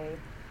someday.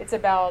 It's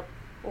about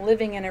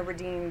living in a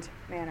redeemed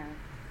manner.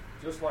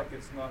 Just like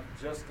it's not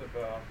just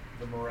about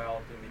the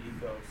morality and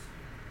the ethos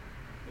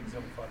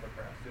exemplified by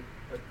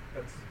Christ.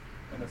 That's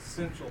an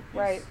essential piece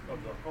Right.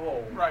 of the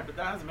whole. Right, but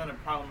that has been a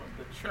problem of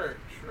the church,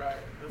 right?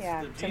 This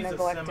Yeah, is the to Jesus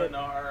neglect it.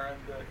 seminar and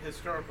the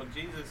historical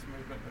Jesus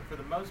movement. But for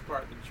the most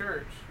part, the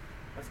church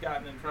has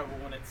gotten in trouble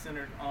when it's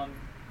centered on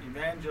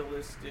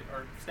evangelistic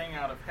or staying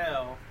out of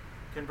hell,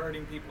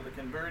 converting people to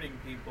converting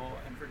people,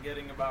 and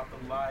forgetting about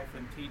the life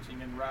and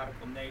teaching and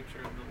radical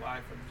nature of the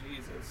life of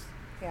Jesus,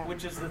 Yeah.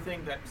 which is the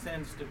thing that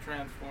tends to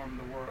transform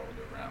the world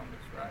around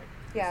us, right?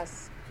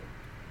 Yes.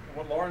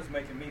 What Lauren's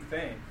making me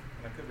think,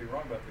 and I could be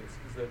wrong about this,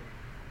 is that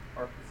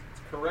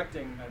it's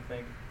correcting, I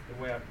think,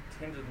 the way I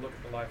tended to look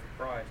at the life of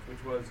Christ,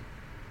 which was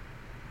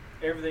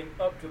everything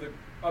up to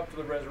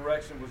the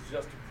resurrection was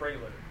just a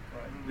prelude.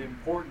 Right? Mm-hmm. The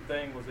important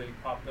thing was that he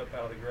popped up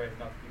out of the grave,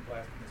 not to be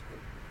blasphemous.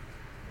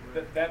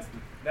 But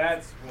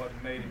that's what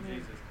made him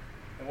Jesus.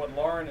 And what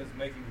Lauren is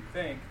making me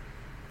think,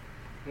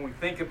 when we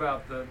think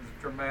about the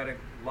dramatic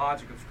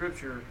logic of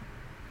Scripture,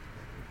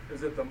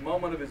 is that the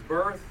moment of his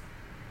birth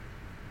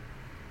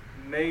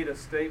made a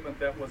statement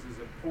that was as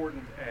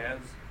important as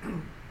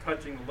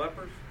touching the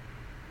lepers,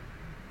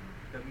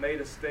 that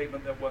made a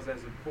statement that was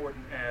as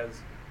important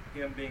as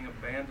him being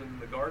abandoned in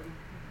the garden,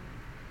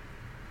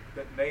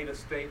 that made a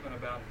statement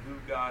about who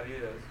God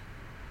is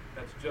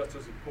that's just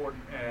as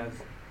important as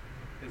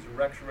his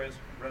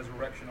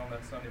resurrection on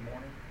that Sunday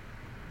morning.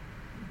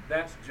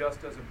 That's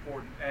just as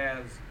important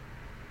as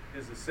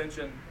his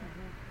ascension.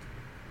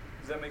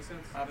 Does that make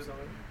sense?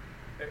 Absolutely.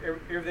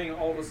 Everything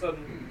all of a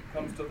sudden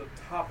comes to the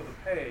top of the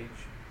page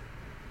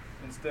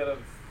instead of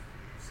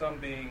some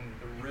being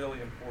the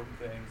really important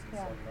things and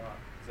Yeah. some not.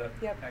 Is that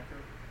Yep.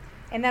 accurate?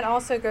 And that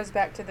also goes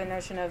back to the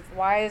notion of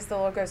why is the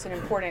Logos an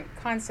important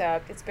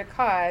concept? It's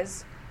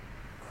because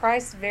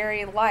Christ's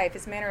very life,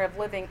 his manner of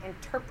living,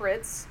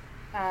 interprets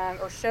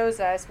or shows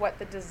us what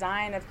the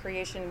design of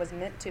creation was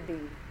meant to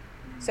be.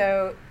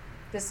 So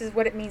this is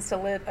what it means to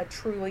live a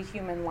truly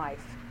human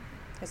life.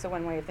 It's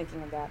one way of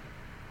thinking of that.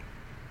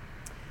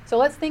 So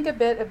let's think a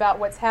bit about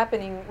what's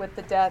happening with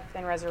the death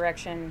and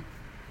resurrection.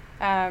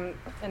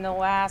 In the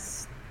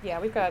last,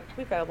 we've got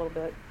a little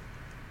bit.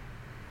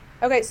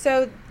 Okay,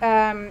 so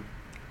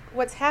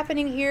what's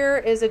happening here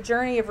is a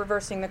journey of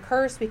reversing the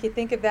curse. We could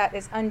think of that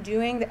as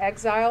undoing the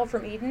exile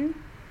from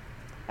Eden,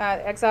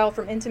 exile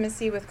from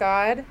intimacy with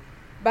God.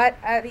 But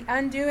the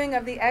undoing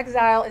of the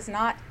exile is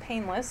not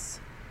painless.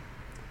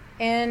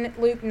 In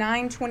Luke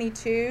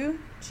 9:22,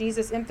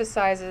 Jesus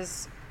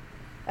emphasizes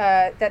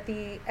that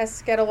the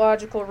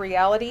eschatological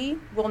reality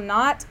will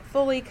not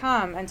fully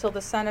come until the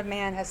Son of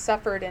Man has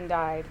suffered and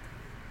died.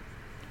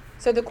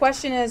 So the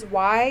question is,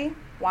 why?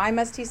 Why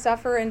must he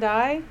suffer and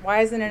die?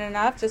 Why isn't it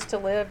enough just to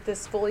live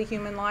this fully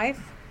human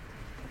life?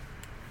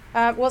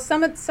 Well,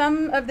 some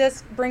of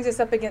this brings us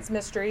up against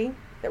mystery,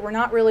 that we're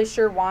not really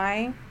sure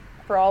why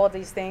for all of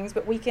these things,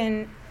 but we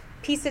can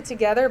piece it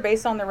together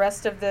based on the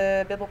rest of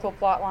the biblical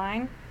plot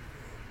line.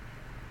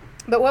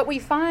 But what we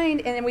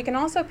find, and we can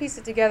also piece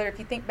it together if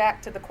you think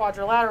back to the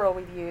quadrilateral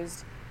we've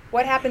used,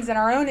 what happens in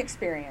our own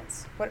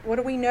experience? What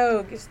do we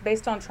know just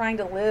based on trying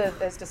to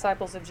live as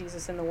disciples of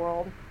Jesus in the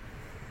world?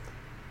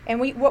 And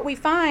what we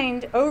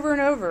find over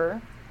and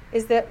over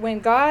is that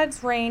when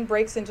God's reign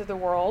breaks into the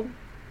world,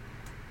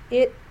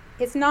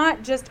 it's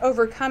not just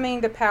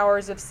overcoming the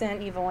powers of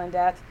sin, evil, and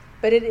death,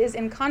 but it is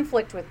in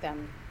conflict with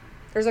them.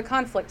 There's a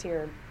conflict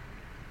here.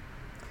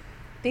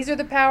 These are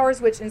the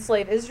powers which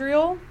enslave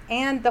Israel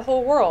and the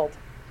whole world.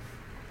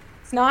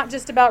 It's not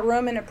just about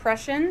Roman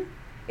oppression.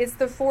 It's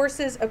the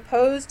forces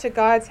opposed to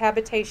God's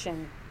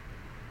habitation.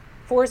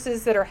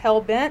 Forces that are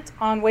hell-bent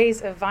on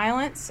ways of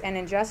violence and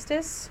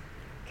injustice,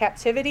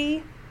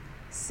 captivity,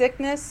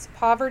 sickness,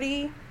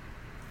 poverty,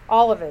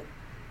 all of it.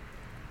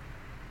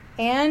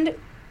 And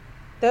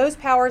those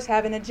powers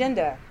have an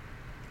agenda.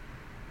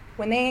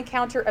 When they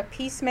encounter a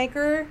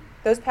peacemaker,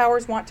 those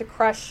powers want to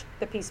crush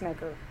the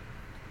peacemaker.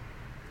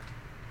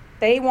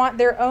 They want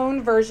their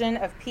own version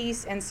of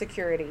peace and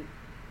security.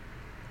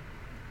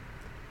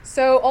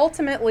 So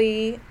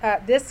ultimately,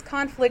 this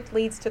conflict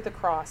leads to the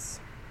cross.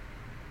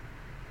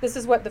 This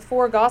is what the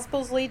four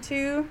Gospels lead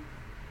to,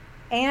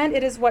 and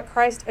it is what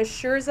Christ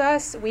assures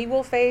us we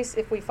will face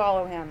if we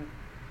follow him.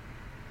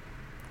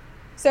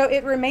 So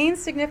it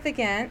remains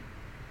significant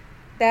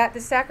that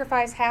the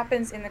sacrifice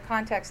happens in the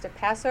context of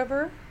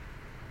Passover.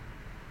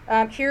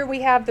 Here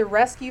we have the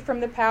rescue from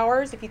the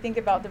powers, if you think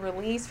about the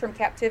release from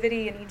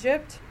captivity in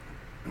Egypt.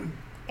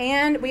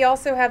 And we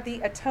also have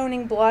the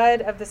atoning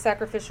blood of the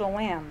sacrificial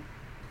lamb.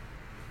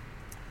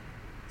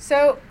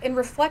 So in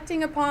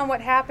reflecting upon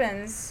what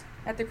happens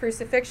at the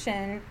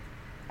crucifixion,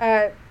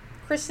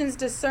 Christians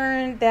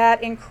discern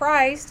that in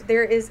Christ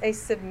there is a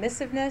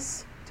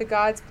submissiveness to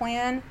God's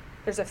plan.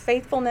 There's a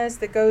faithfulness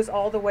that goes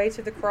all the way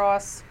to the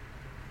cross.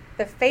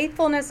 The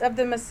faithfulness of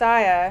the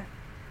Messiah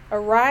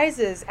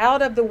arises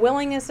out of the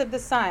willingness of the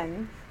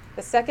Son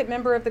the second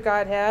member of the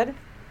Godhead,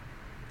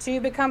 to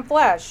become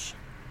flesh,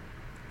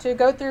 to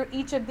go through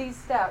each of these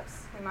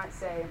steps, we might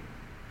say,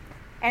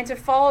 and to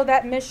follow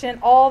that mission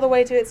all the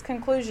way to its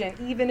conclusion,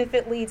 even if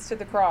it leads to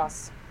the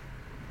cross.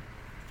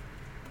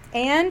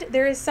 And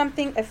there is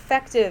something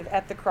effective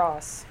at the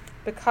cross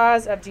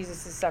because of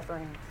Jesus'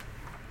 suffering.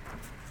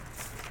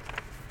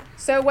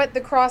 So what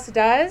the cross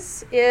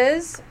does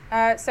is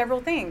several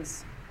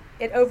things.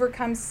 It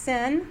overcomes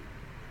sin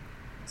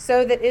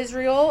so that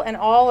Israel and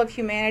all of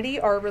humanity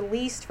are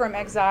released from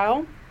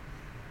exile,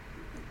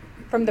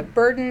 from the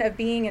burden of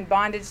being in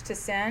bondage to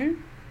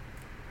sin.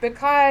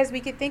 Because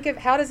we could think of,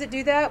 how does it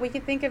do that? We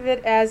can think of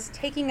it as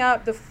taking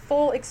up the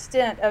full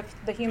extent of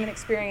the human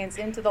experience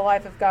into the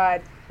life of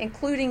God,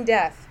 including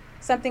death,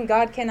 something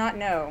God cannot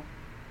know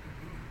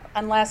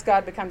unless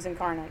God becomes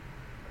incarnate.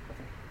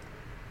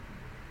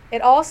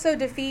 It also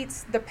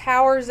defeats the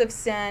powers of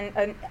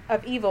sin,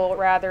 of evil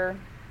rather,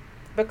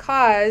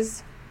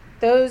 because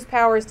those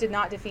powers did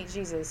not defeat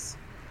Jesus,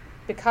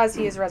 because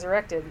he is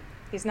resurrected.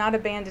 He's not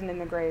abandoned in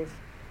the grave.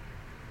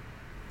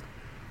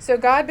 So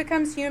God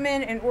becomes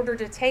human in order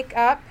to take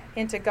up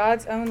into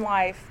God's own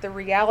life the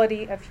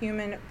reality of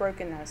human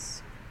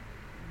brokenness.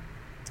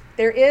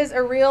 There is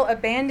a real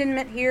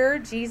abandonment here.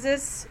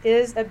 Jesus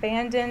is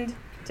abandoned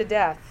to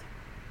death,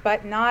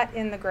 but not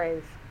in the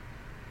grave.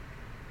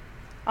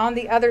 On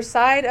the other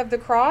side of the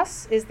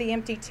cross is the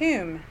empty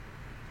tomb,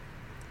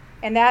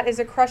 and that is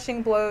a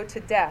crushing blow to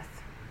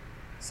death.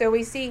 So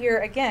we see here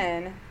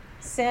again,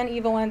 sin,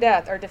 evil, and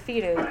death are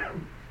defeated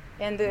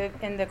in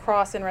the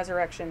cross and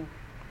resurrection.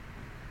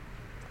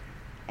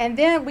 And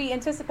then we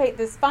anticipate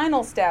this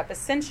final step,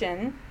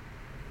 ascension,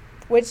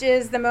 which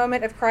is the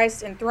moment of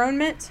Christ's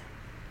enthronement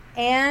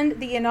and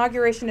the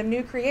inauguration of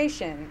new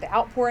creation. The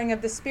outpouring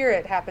of the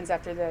Spirit happens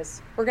after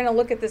this. We're going to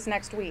look at this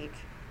next week,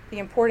 the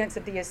importance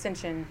of the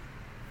ascension.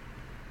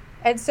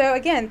 And so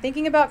again,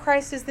 thinking about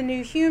Christ as the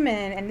new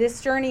human, and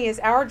this journey is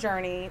our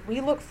journey, we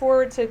look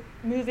forward to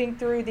moving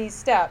through these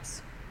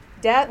steps.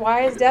 Death,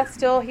 why is death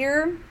still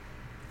here?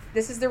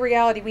 This is the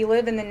reality. We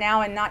live in the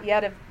now and not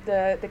yet of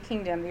the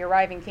kingdom, the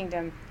arriving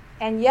kingdom.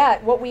 And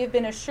yet, what we have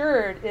been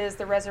assured is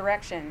the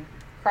resurrection.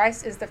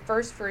 Christ is the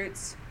first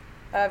fruits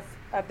of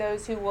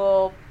those who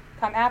will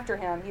come after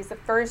him. He's the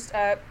first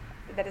that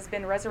has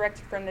been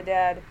resurrected from the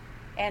dead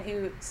and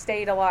who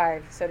stayed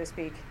alive, so to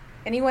speak.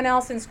 Anyone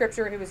else in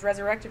Scripture who was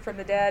resurrected from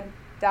the dead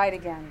died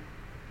again.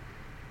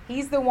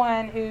 He's the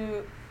one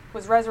who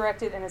was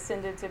resurrected and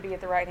ascended to be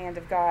at the right hand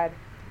of God.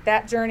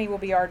 That journey will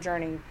be our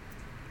journey.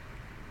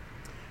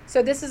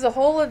 So this is a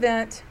whole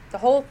event. The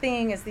whole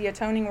thing is the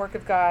atoning work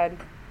of God,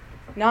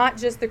 not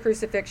just the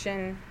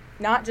crucifixion,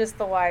 not just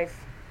the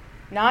life,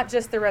 not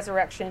just the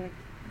resurrection,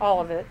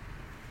 all of it.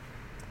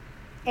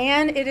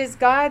 And it is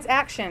God's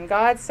action,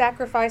 God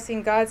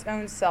sacrificing God's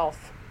own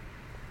self.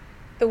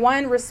 The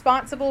one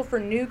responsible for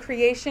new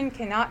creation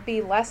cannot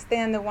be less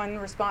than the one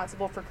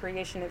responsible for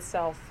creation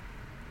itself.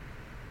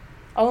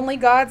 Only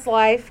God's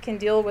life can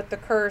deal with the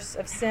curse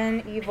of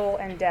sin, evil,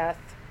 and death.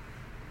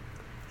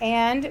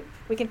 And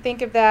we can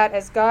think of that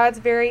as God's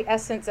very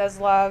essence as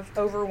love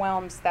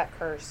overwhelms that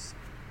curse.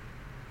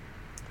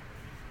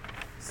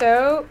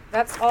 So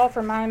that's all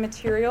for my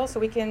material. So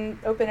we can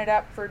open it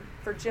up for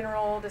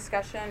general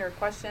discussion or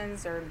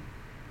questions or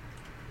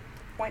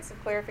points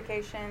of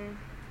clarification.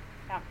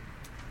 Yeah.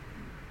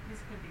 This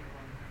could be a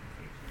long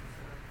conversation,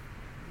 so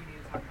we need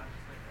to talk about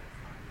this later, that's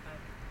fine. But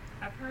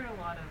I've heard a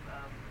lot of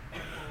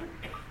people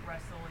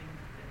wrestling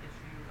with the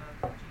issue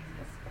of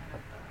Jesus kind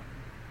of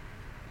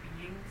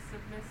being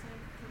submissive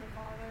to the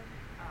Father,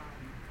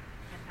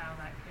 and how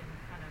that can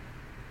kind of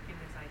give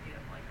this idea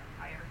of like a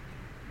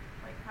hierarchy.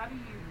 Like, how do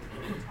you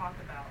talk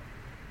about,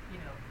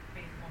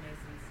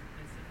 faithfulness and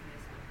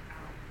submissiveness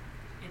without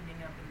ending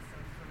up in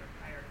some sort of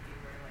hierarchy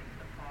where like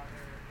the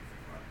Father is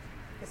above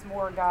Jesus? It's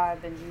more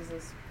God than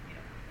Jesus.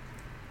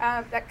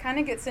 Yeah. That kind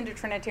of gets into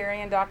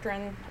Trinitarian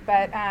doctrine,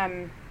 but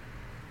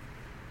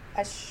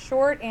a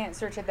short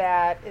answer to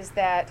that is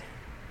that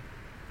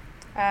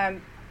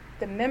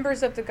the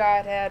members of the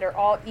Godhead are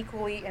all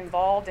equally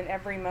involved in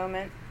every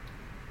moment,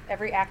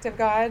 every act of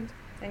God.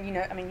 And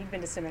you've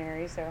been to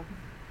seminary, so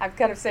I'm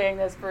kind of saying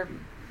this for,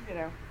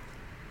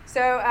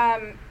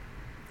 So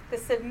the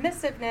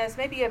submissiveness,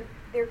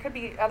 there could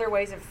be other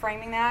ways of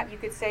framing that. You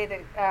could say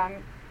that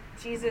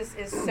Jesus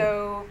is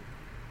so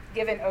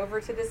given over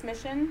to this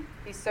mission.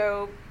 He's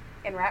so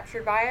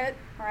enraptured by it,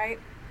 right?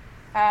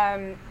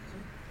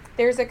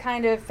 There's a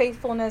kind of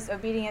faithfulness,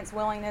 obedience,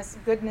 willingness,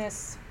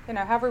 goodness,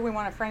 however we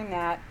want to frame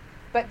that.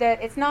 But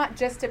that it's not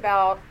just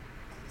about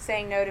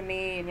saying no to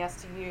me and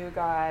yes to you,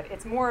 God.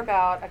 It's more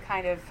about a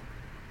kind of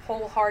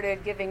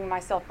wholehearted giving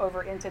myself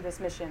over into this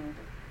mission.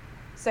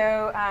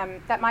 So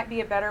that might be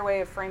a better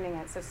way of framing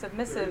it. So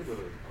submissive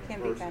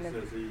can be kind of...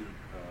 says he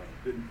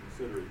didn't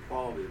consider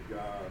equality of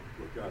God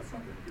with God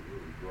something he could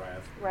really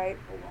grasp and right.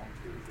 hold on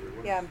to.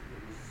 So Yeah. There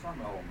was some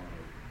element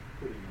of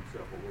putting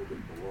himself a little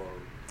bit below,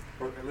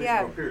 or at least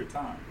Yeah. for a period of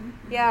time.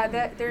 Yeah,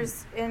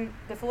 there's in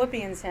the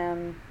Philippians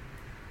hymn,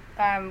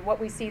 what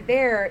we see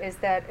there is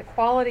that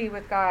equality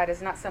with God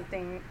is not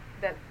something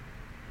that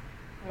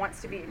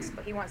wants to be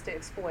he wants to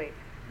exploit.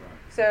 Right.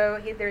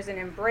 So there's an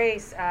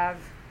embrace of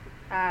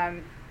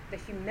the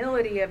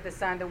humility of the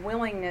Son, the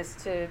willingness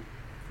to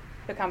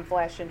become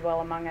flesh and dwell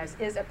among us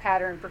is a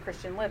pattern for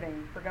Christian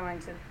living.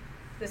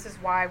 This is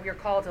why we are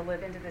called to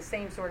live into the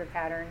same sort of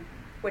pattern,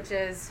 which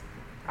is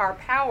our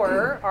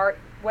power, our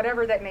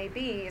whatever that may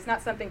be, is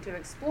not something to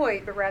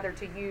exploit, but rather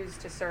to use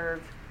to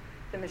serve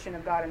the mission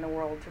of God in the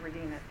world, to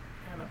redeem it.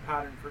 And a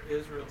pattern for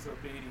Israel's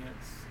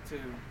obedience to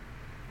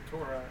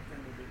Torah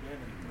in the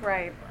beginning.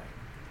 Right.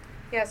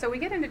 Yeah, so we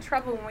get into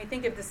trouble when we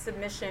think of the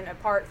submission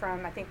apart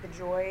from, I think, the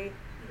joy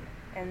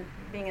and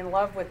being in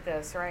love with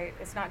this, right?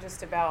 It's not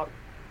just about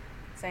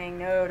saying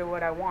no to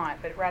what I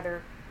want, but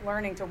rather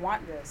learning to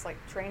want this, like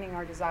training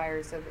our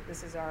desires so that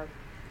this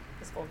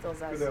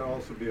fulfills us. Could that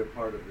also be a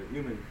part of the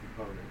human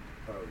component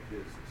of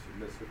his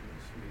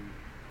submissiveness?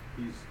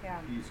 I mean,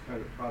 he's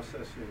kind of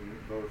processing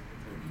both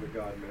the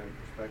God-man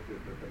perspective,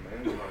 but the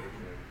man part of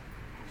him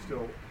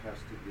still has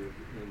to give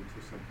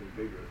into something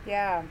bigger.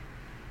 Yeah.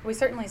 We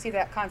certainly see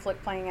that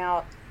conflict playing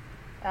out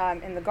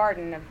in the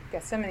Garden of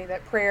Gethsemane,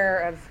 that prayer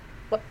of,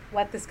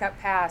 let this cup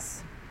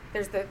pass.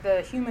 There's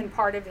the human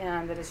part of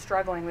him that is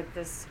struggling with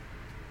this.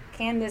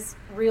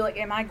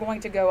 Am I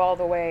going to go all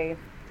the way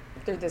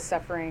through this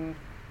suffering?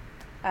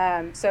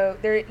 So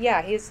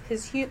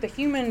the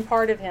human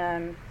part of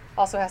him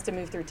also has to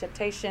move through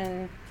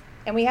temptation,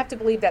 and we have to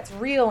believe that's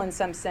real in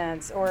some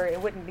sense, or it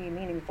wouldn't be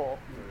meaningful,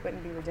 it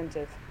wouldn't be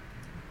redemptive.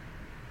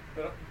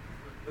 But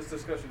this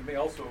discussion to me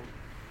also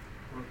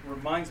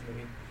reminds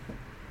me,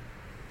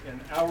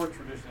 in our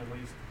tradition at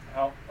least,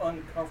 how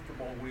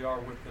uncomfortable we are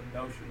with the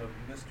notion of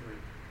mystery,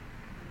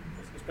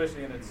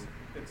 especially in its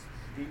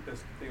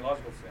deepest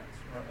theological sense.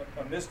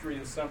 A mystery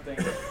is something,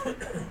 I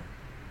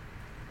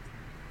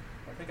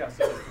think I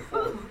said it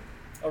before,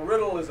 a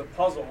riddle is a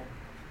puzzle.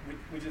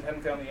 We just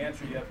haven't found the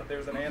answer yet, but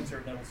there's an answer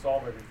and it'll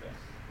solve everything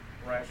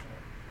rationally.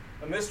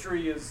 A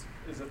mystery is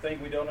a thing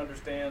we don't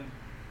understand.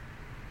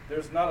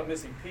 There's not a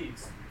missing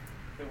piece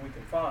that we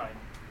can find.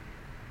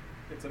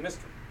 It's a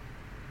mystery.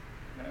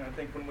 And I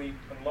think when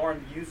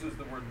Lauren uses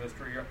the word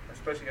mystery,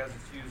 especially as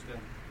it's used in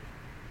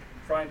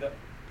trying to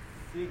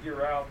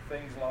figure out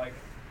things like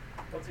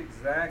what's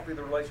exactly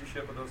the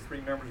relationship of those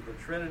three members of the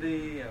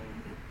Trinity, and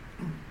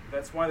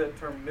that's why that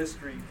term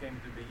mystery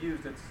came to be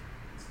used.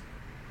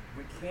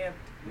 We can't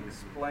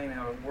explain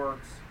how it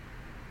works.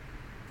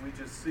 We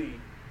just see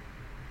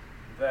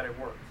that it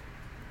works.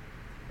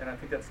 And I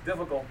think that's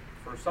difficult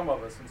for some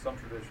of us in some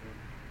tradition.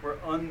 We're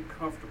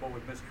uncomfortable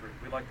with mystery.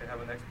 We like to have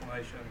an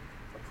explanation,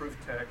 a proof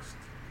text,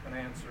 an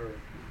answer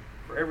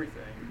for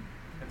everything.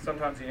 And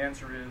sometimes the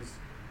answer is,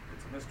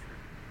 it's a mystery.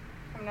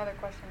 Another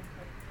question.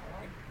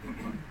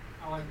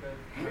 I like the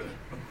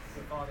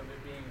thought of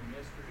it being a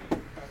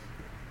mystery.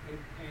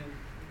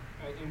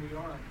 And we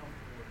are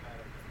uncomfortable with that.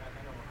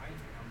 I know I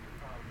am.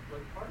 But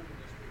part of the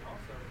mystery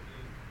also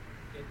is,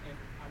 and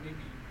I'd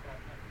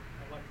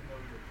like to know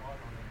your thought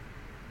on it.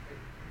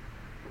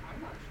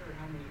 I'm not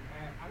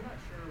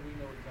sure we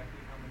know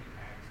exactly how many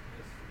acts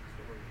this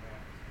story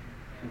has.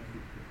 And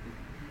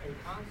a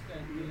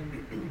constant in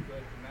the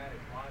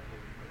dramatic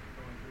logic that's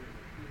going through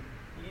is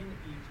in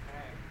each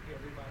act,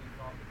 everybody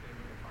thought that they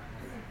were the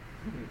final act.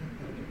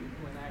 So the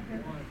people in Act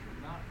 1 could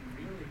not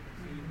really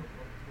conceive of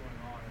what was going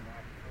on in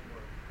Act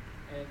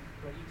 4.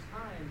 But each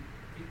time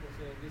people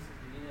said, this is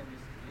the end,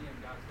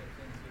 God steps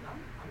in and says,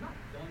 I'm not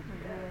done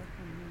yet.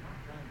 I'm not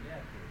done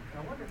yet. And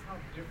I wonder how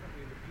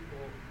differently the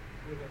people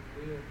would have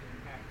lived in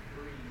Act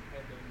 3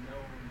 had they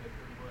known that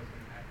there was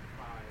an Act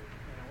 5.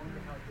 And I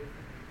wonder how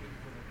differently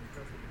people would have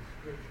interpreted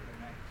Scripture in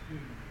Act 2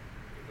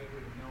 if they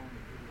would have known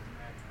that there was an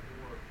Act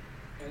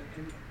 4.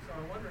 And so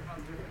I wonder how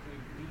differently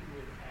we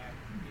would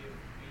act if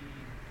we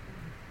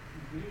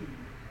knew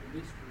the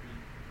mystery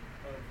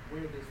of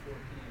where this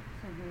work ends,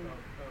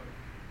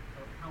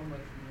 of how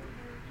much more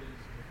there is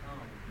to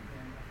come.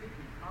 And I think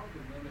we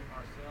probably limit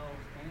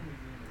ourselves and we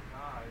limit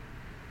God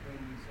when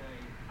we say,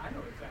 I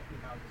know exactly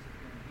how this is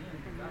going to end,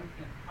 but God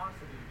can't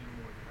possibly do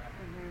more than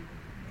that.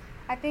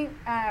 I think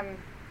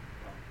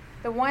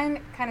the one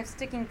kind of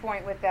sticking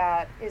point with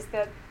that is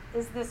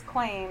this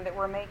claim that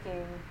we're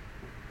making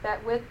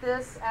that with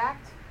this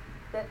act,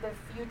 that the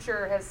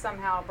future has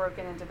somehow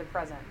broken into the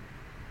present.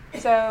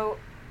 So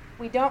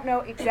we don't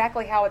know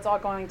exactly how it's all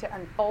going to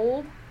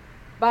unfold,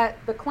 but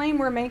the claim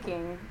we're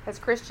making as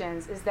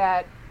Christians is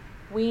that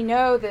we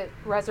know that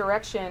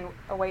resurrection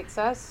awaits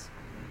us.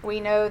 We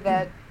know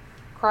that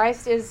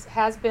Christ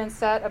has been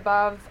set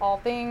above all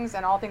things,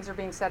 and all things are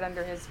being set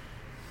under his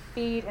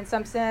feet in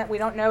some sense. We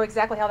don't know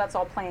exactly how that's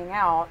all playing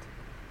out.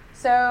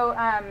 So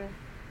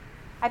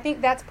I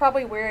think that's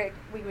probably where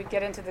we would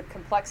get into the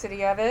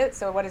complexity of it.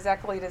 So what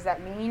exactly does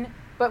that mean?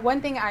 But one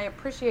thing I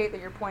appreciate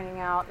that you're pointing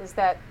out is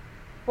that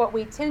what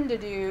we tend to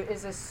do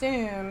is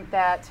assume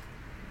that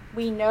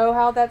we know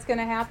how that's going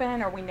to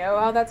happen, or we know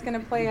how that's going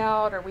to play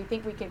out, or we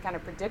think we can kind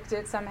of predict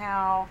it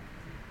somehow.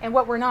 And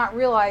what we're not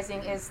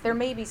realizing is there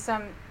may be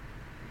some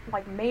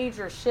like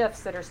major shifts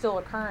that are still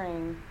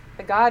occurring,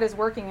 that God is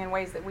working in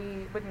ways that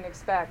we wouldn't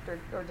expect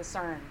or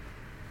discern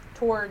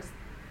towards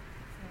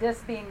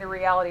this being the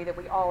reality that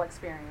we all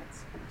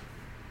experience.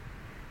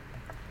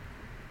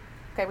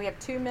 Okay, we have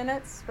 2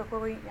 minutes before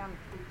we. I'm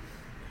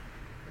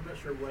not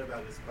sure what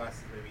about this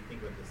class has made me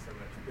think about this so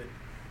much, but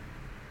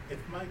if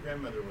my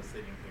grandmother was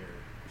sitting here,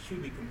 she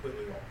would be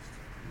completely lost.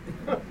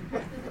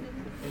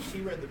 And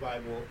she read the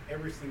Bible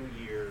every single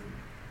year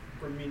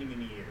for many,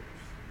 many years.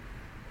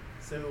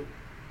 So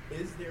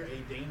is there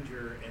a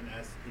danger in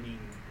us getting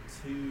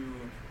too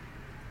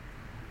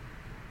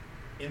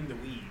in the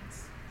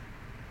weeds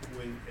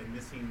and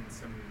missing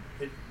some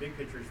big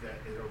pictures that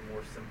are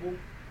more simple?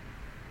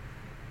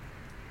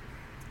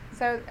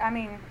 So, I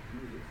mean,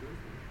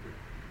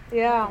 In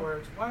yeah. other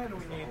words, why do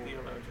we need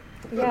theologians?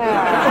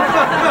 Yeah.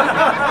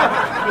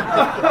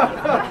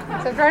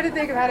 So I'm trying to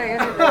think of how to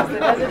answer this.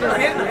 That doesn't just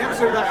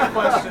Answer that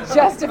question.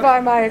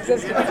 justify my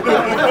existence.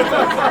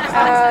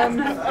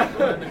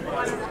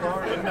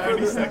 In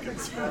 90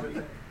 seconds.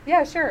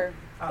 Yeah, sure.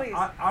 Please.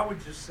 I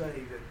would just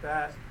say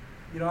that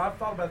I've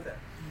thought about that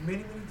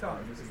many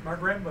times. My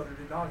grandmother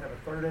did not have a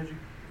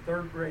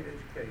third grade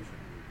education,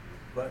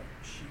 but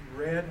she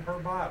read her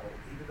Bible,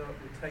 even though it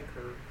would take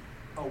her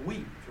a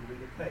week to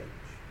read a page.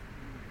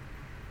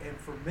 And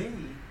for me,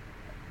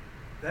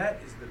 that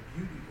is the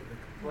beauty and the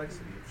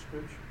complexity of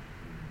Scripture.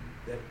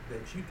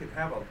 That you can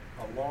have a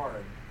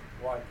Lauren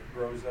White that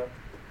grows up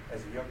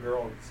as a young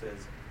girl and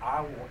says,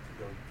 I want to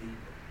go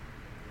deeper.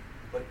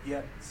 But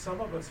yet, some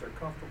of us are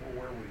comfortable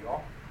where we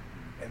are.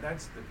 And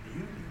that's the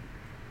beauty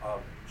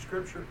of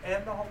Scripture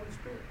and the Holy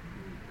Spirit,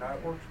 how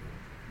it works with us.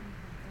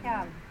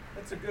 Yeah.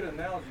 That's a good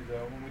analogy,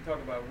 though, when we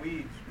talk about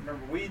weeds.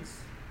 Remember,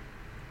 weeds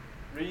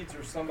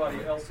are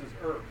somebody else's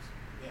herbs.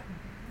 Yeah.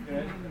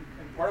 And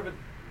part of it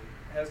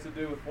has to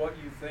do with what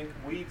you think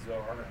weeds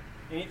are.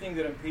 Anything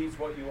that impedes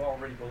what you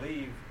already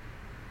believe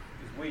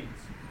is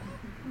weeds,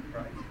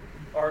 right?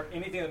 Or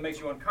anything that makes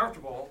you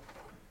uncomfortable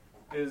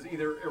is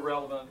either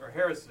irrelevant or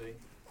heresy.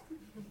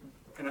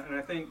 And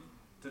I think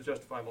to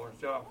justify Lauren's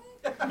job,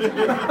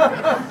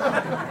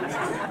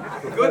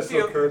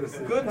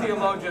 good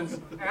theologians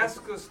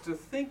ask us to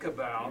think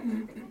about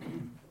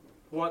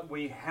what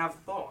we have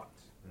thought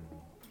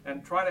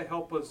and try to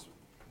help us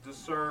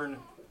discern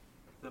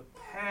the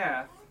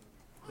path,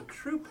 the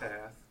true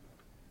path,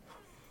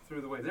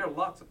 through the way. There are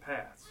lots of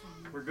paths.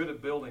 We're good at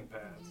building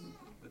paths,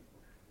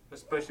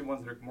 especially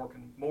ones that are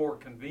more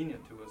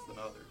convenient to us than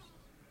others.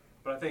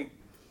 But I think,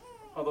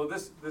 although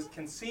this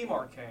can seem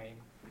arcane,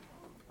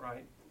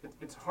 right?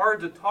 It's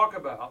hard to talk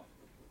about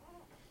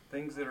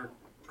things that are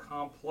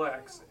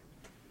complex,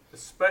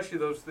 especially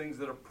those things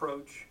that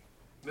approach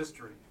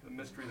mystery, the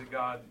mystery that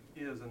God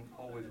is and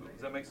always will.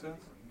 Does that make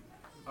sense?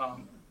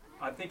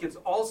 I think there's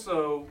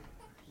also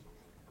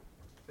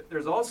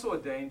a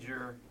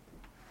danger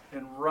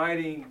in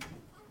writing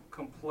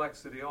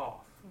complexity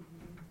off.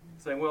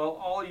 Saying, well,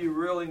 all you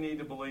really need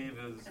to believe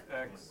is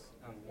X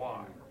and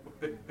Y.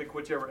 Pick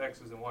whichever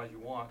X's and Y's you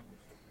want.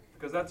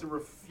 Because that's a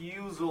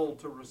refusal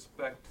to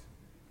respect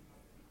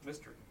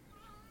mystery.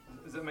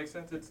 Does that make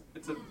sense?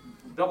 It's a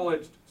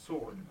double-edged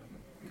sword.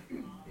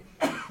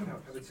 I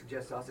would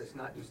suggest also it's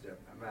not just a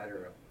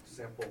matter of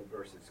simple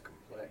versus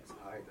complex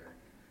either.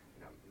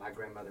 My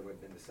grandmother would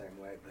have been the same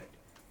way, but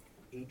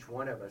each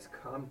one of us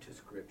come to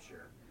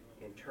Scripture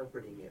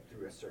interpreting it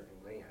through a certain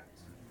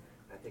lens.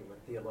 I think what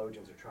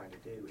theologians are trying to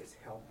do is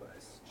help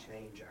us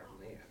change our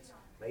lens.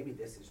 Maybe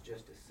this is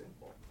just as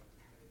simple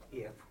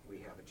if we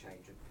have a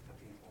change of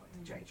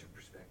viewpoint, change of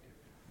perspective.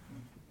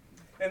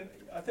 And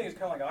I think it's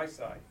kind of like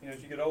eyesight.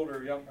 As you get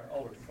older, you'll get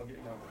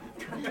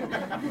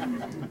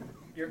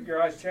younger.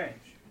 Your eyes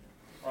change,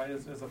 right?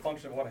 As a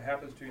function of what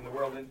happens to you in the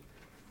world,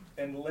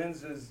 and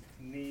lenses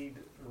need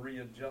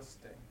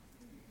readjusting.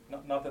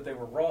 Not that they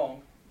were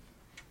wrong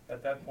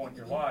at that point in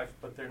your life,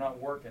 but they're not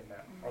working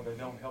now, or they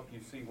don't help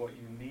you see what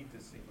you need to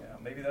see now.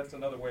 Maybe that's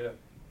another way to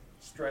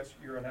stretch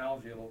your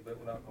analogy a little bit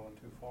without going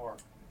too far.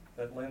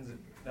 That lens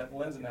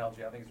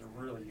analogy, I think, is a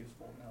really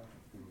useful analogy.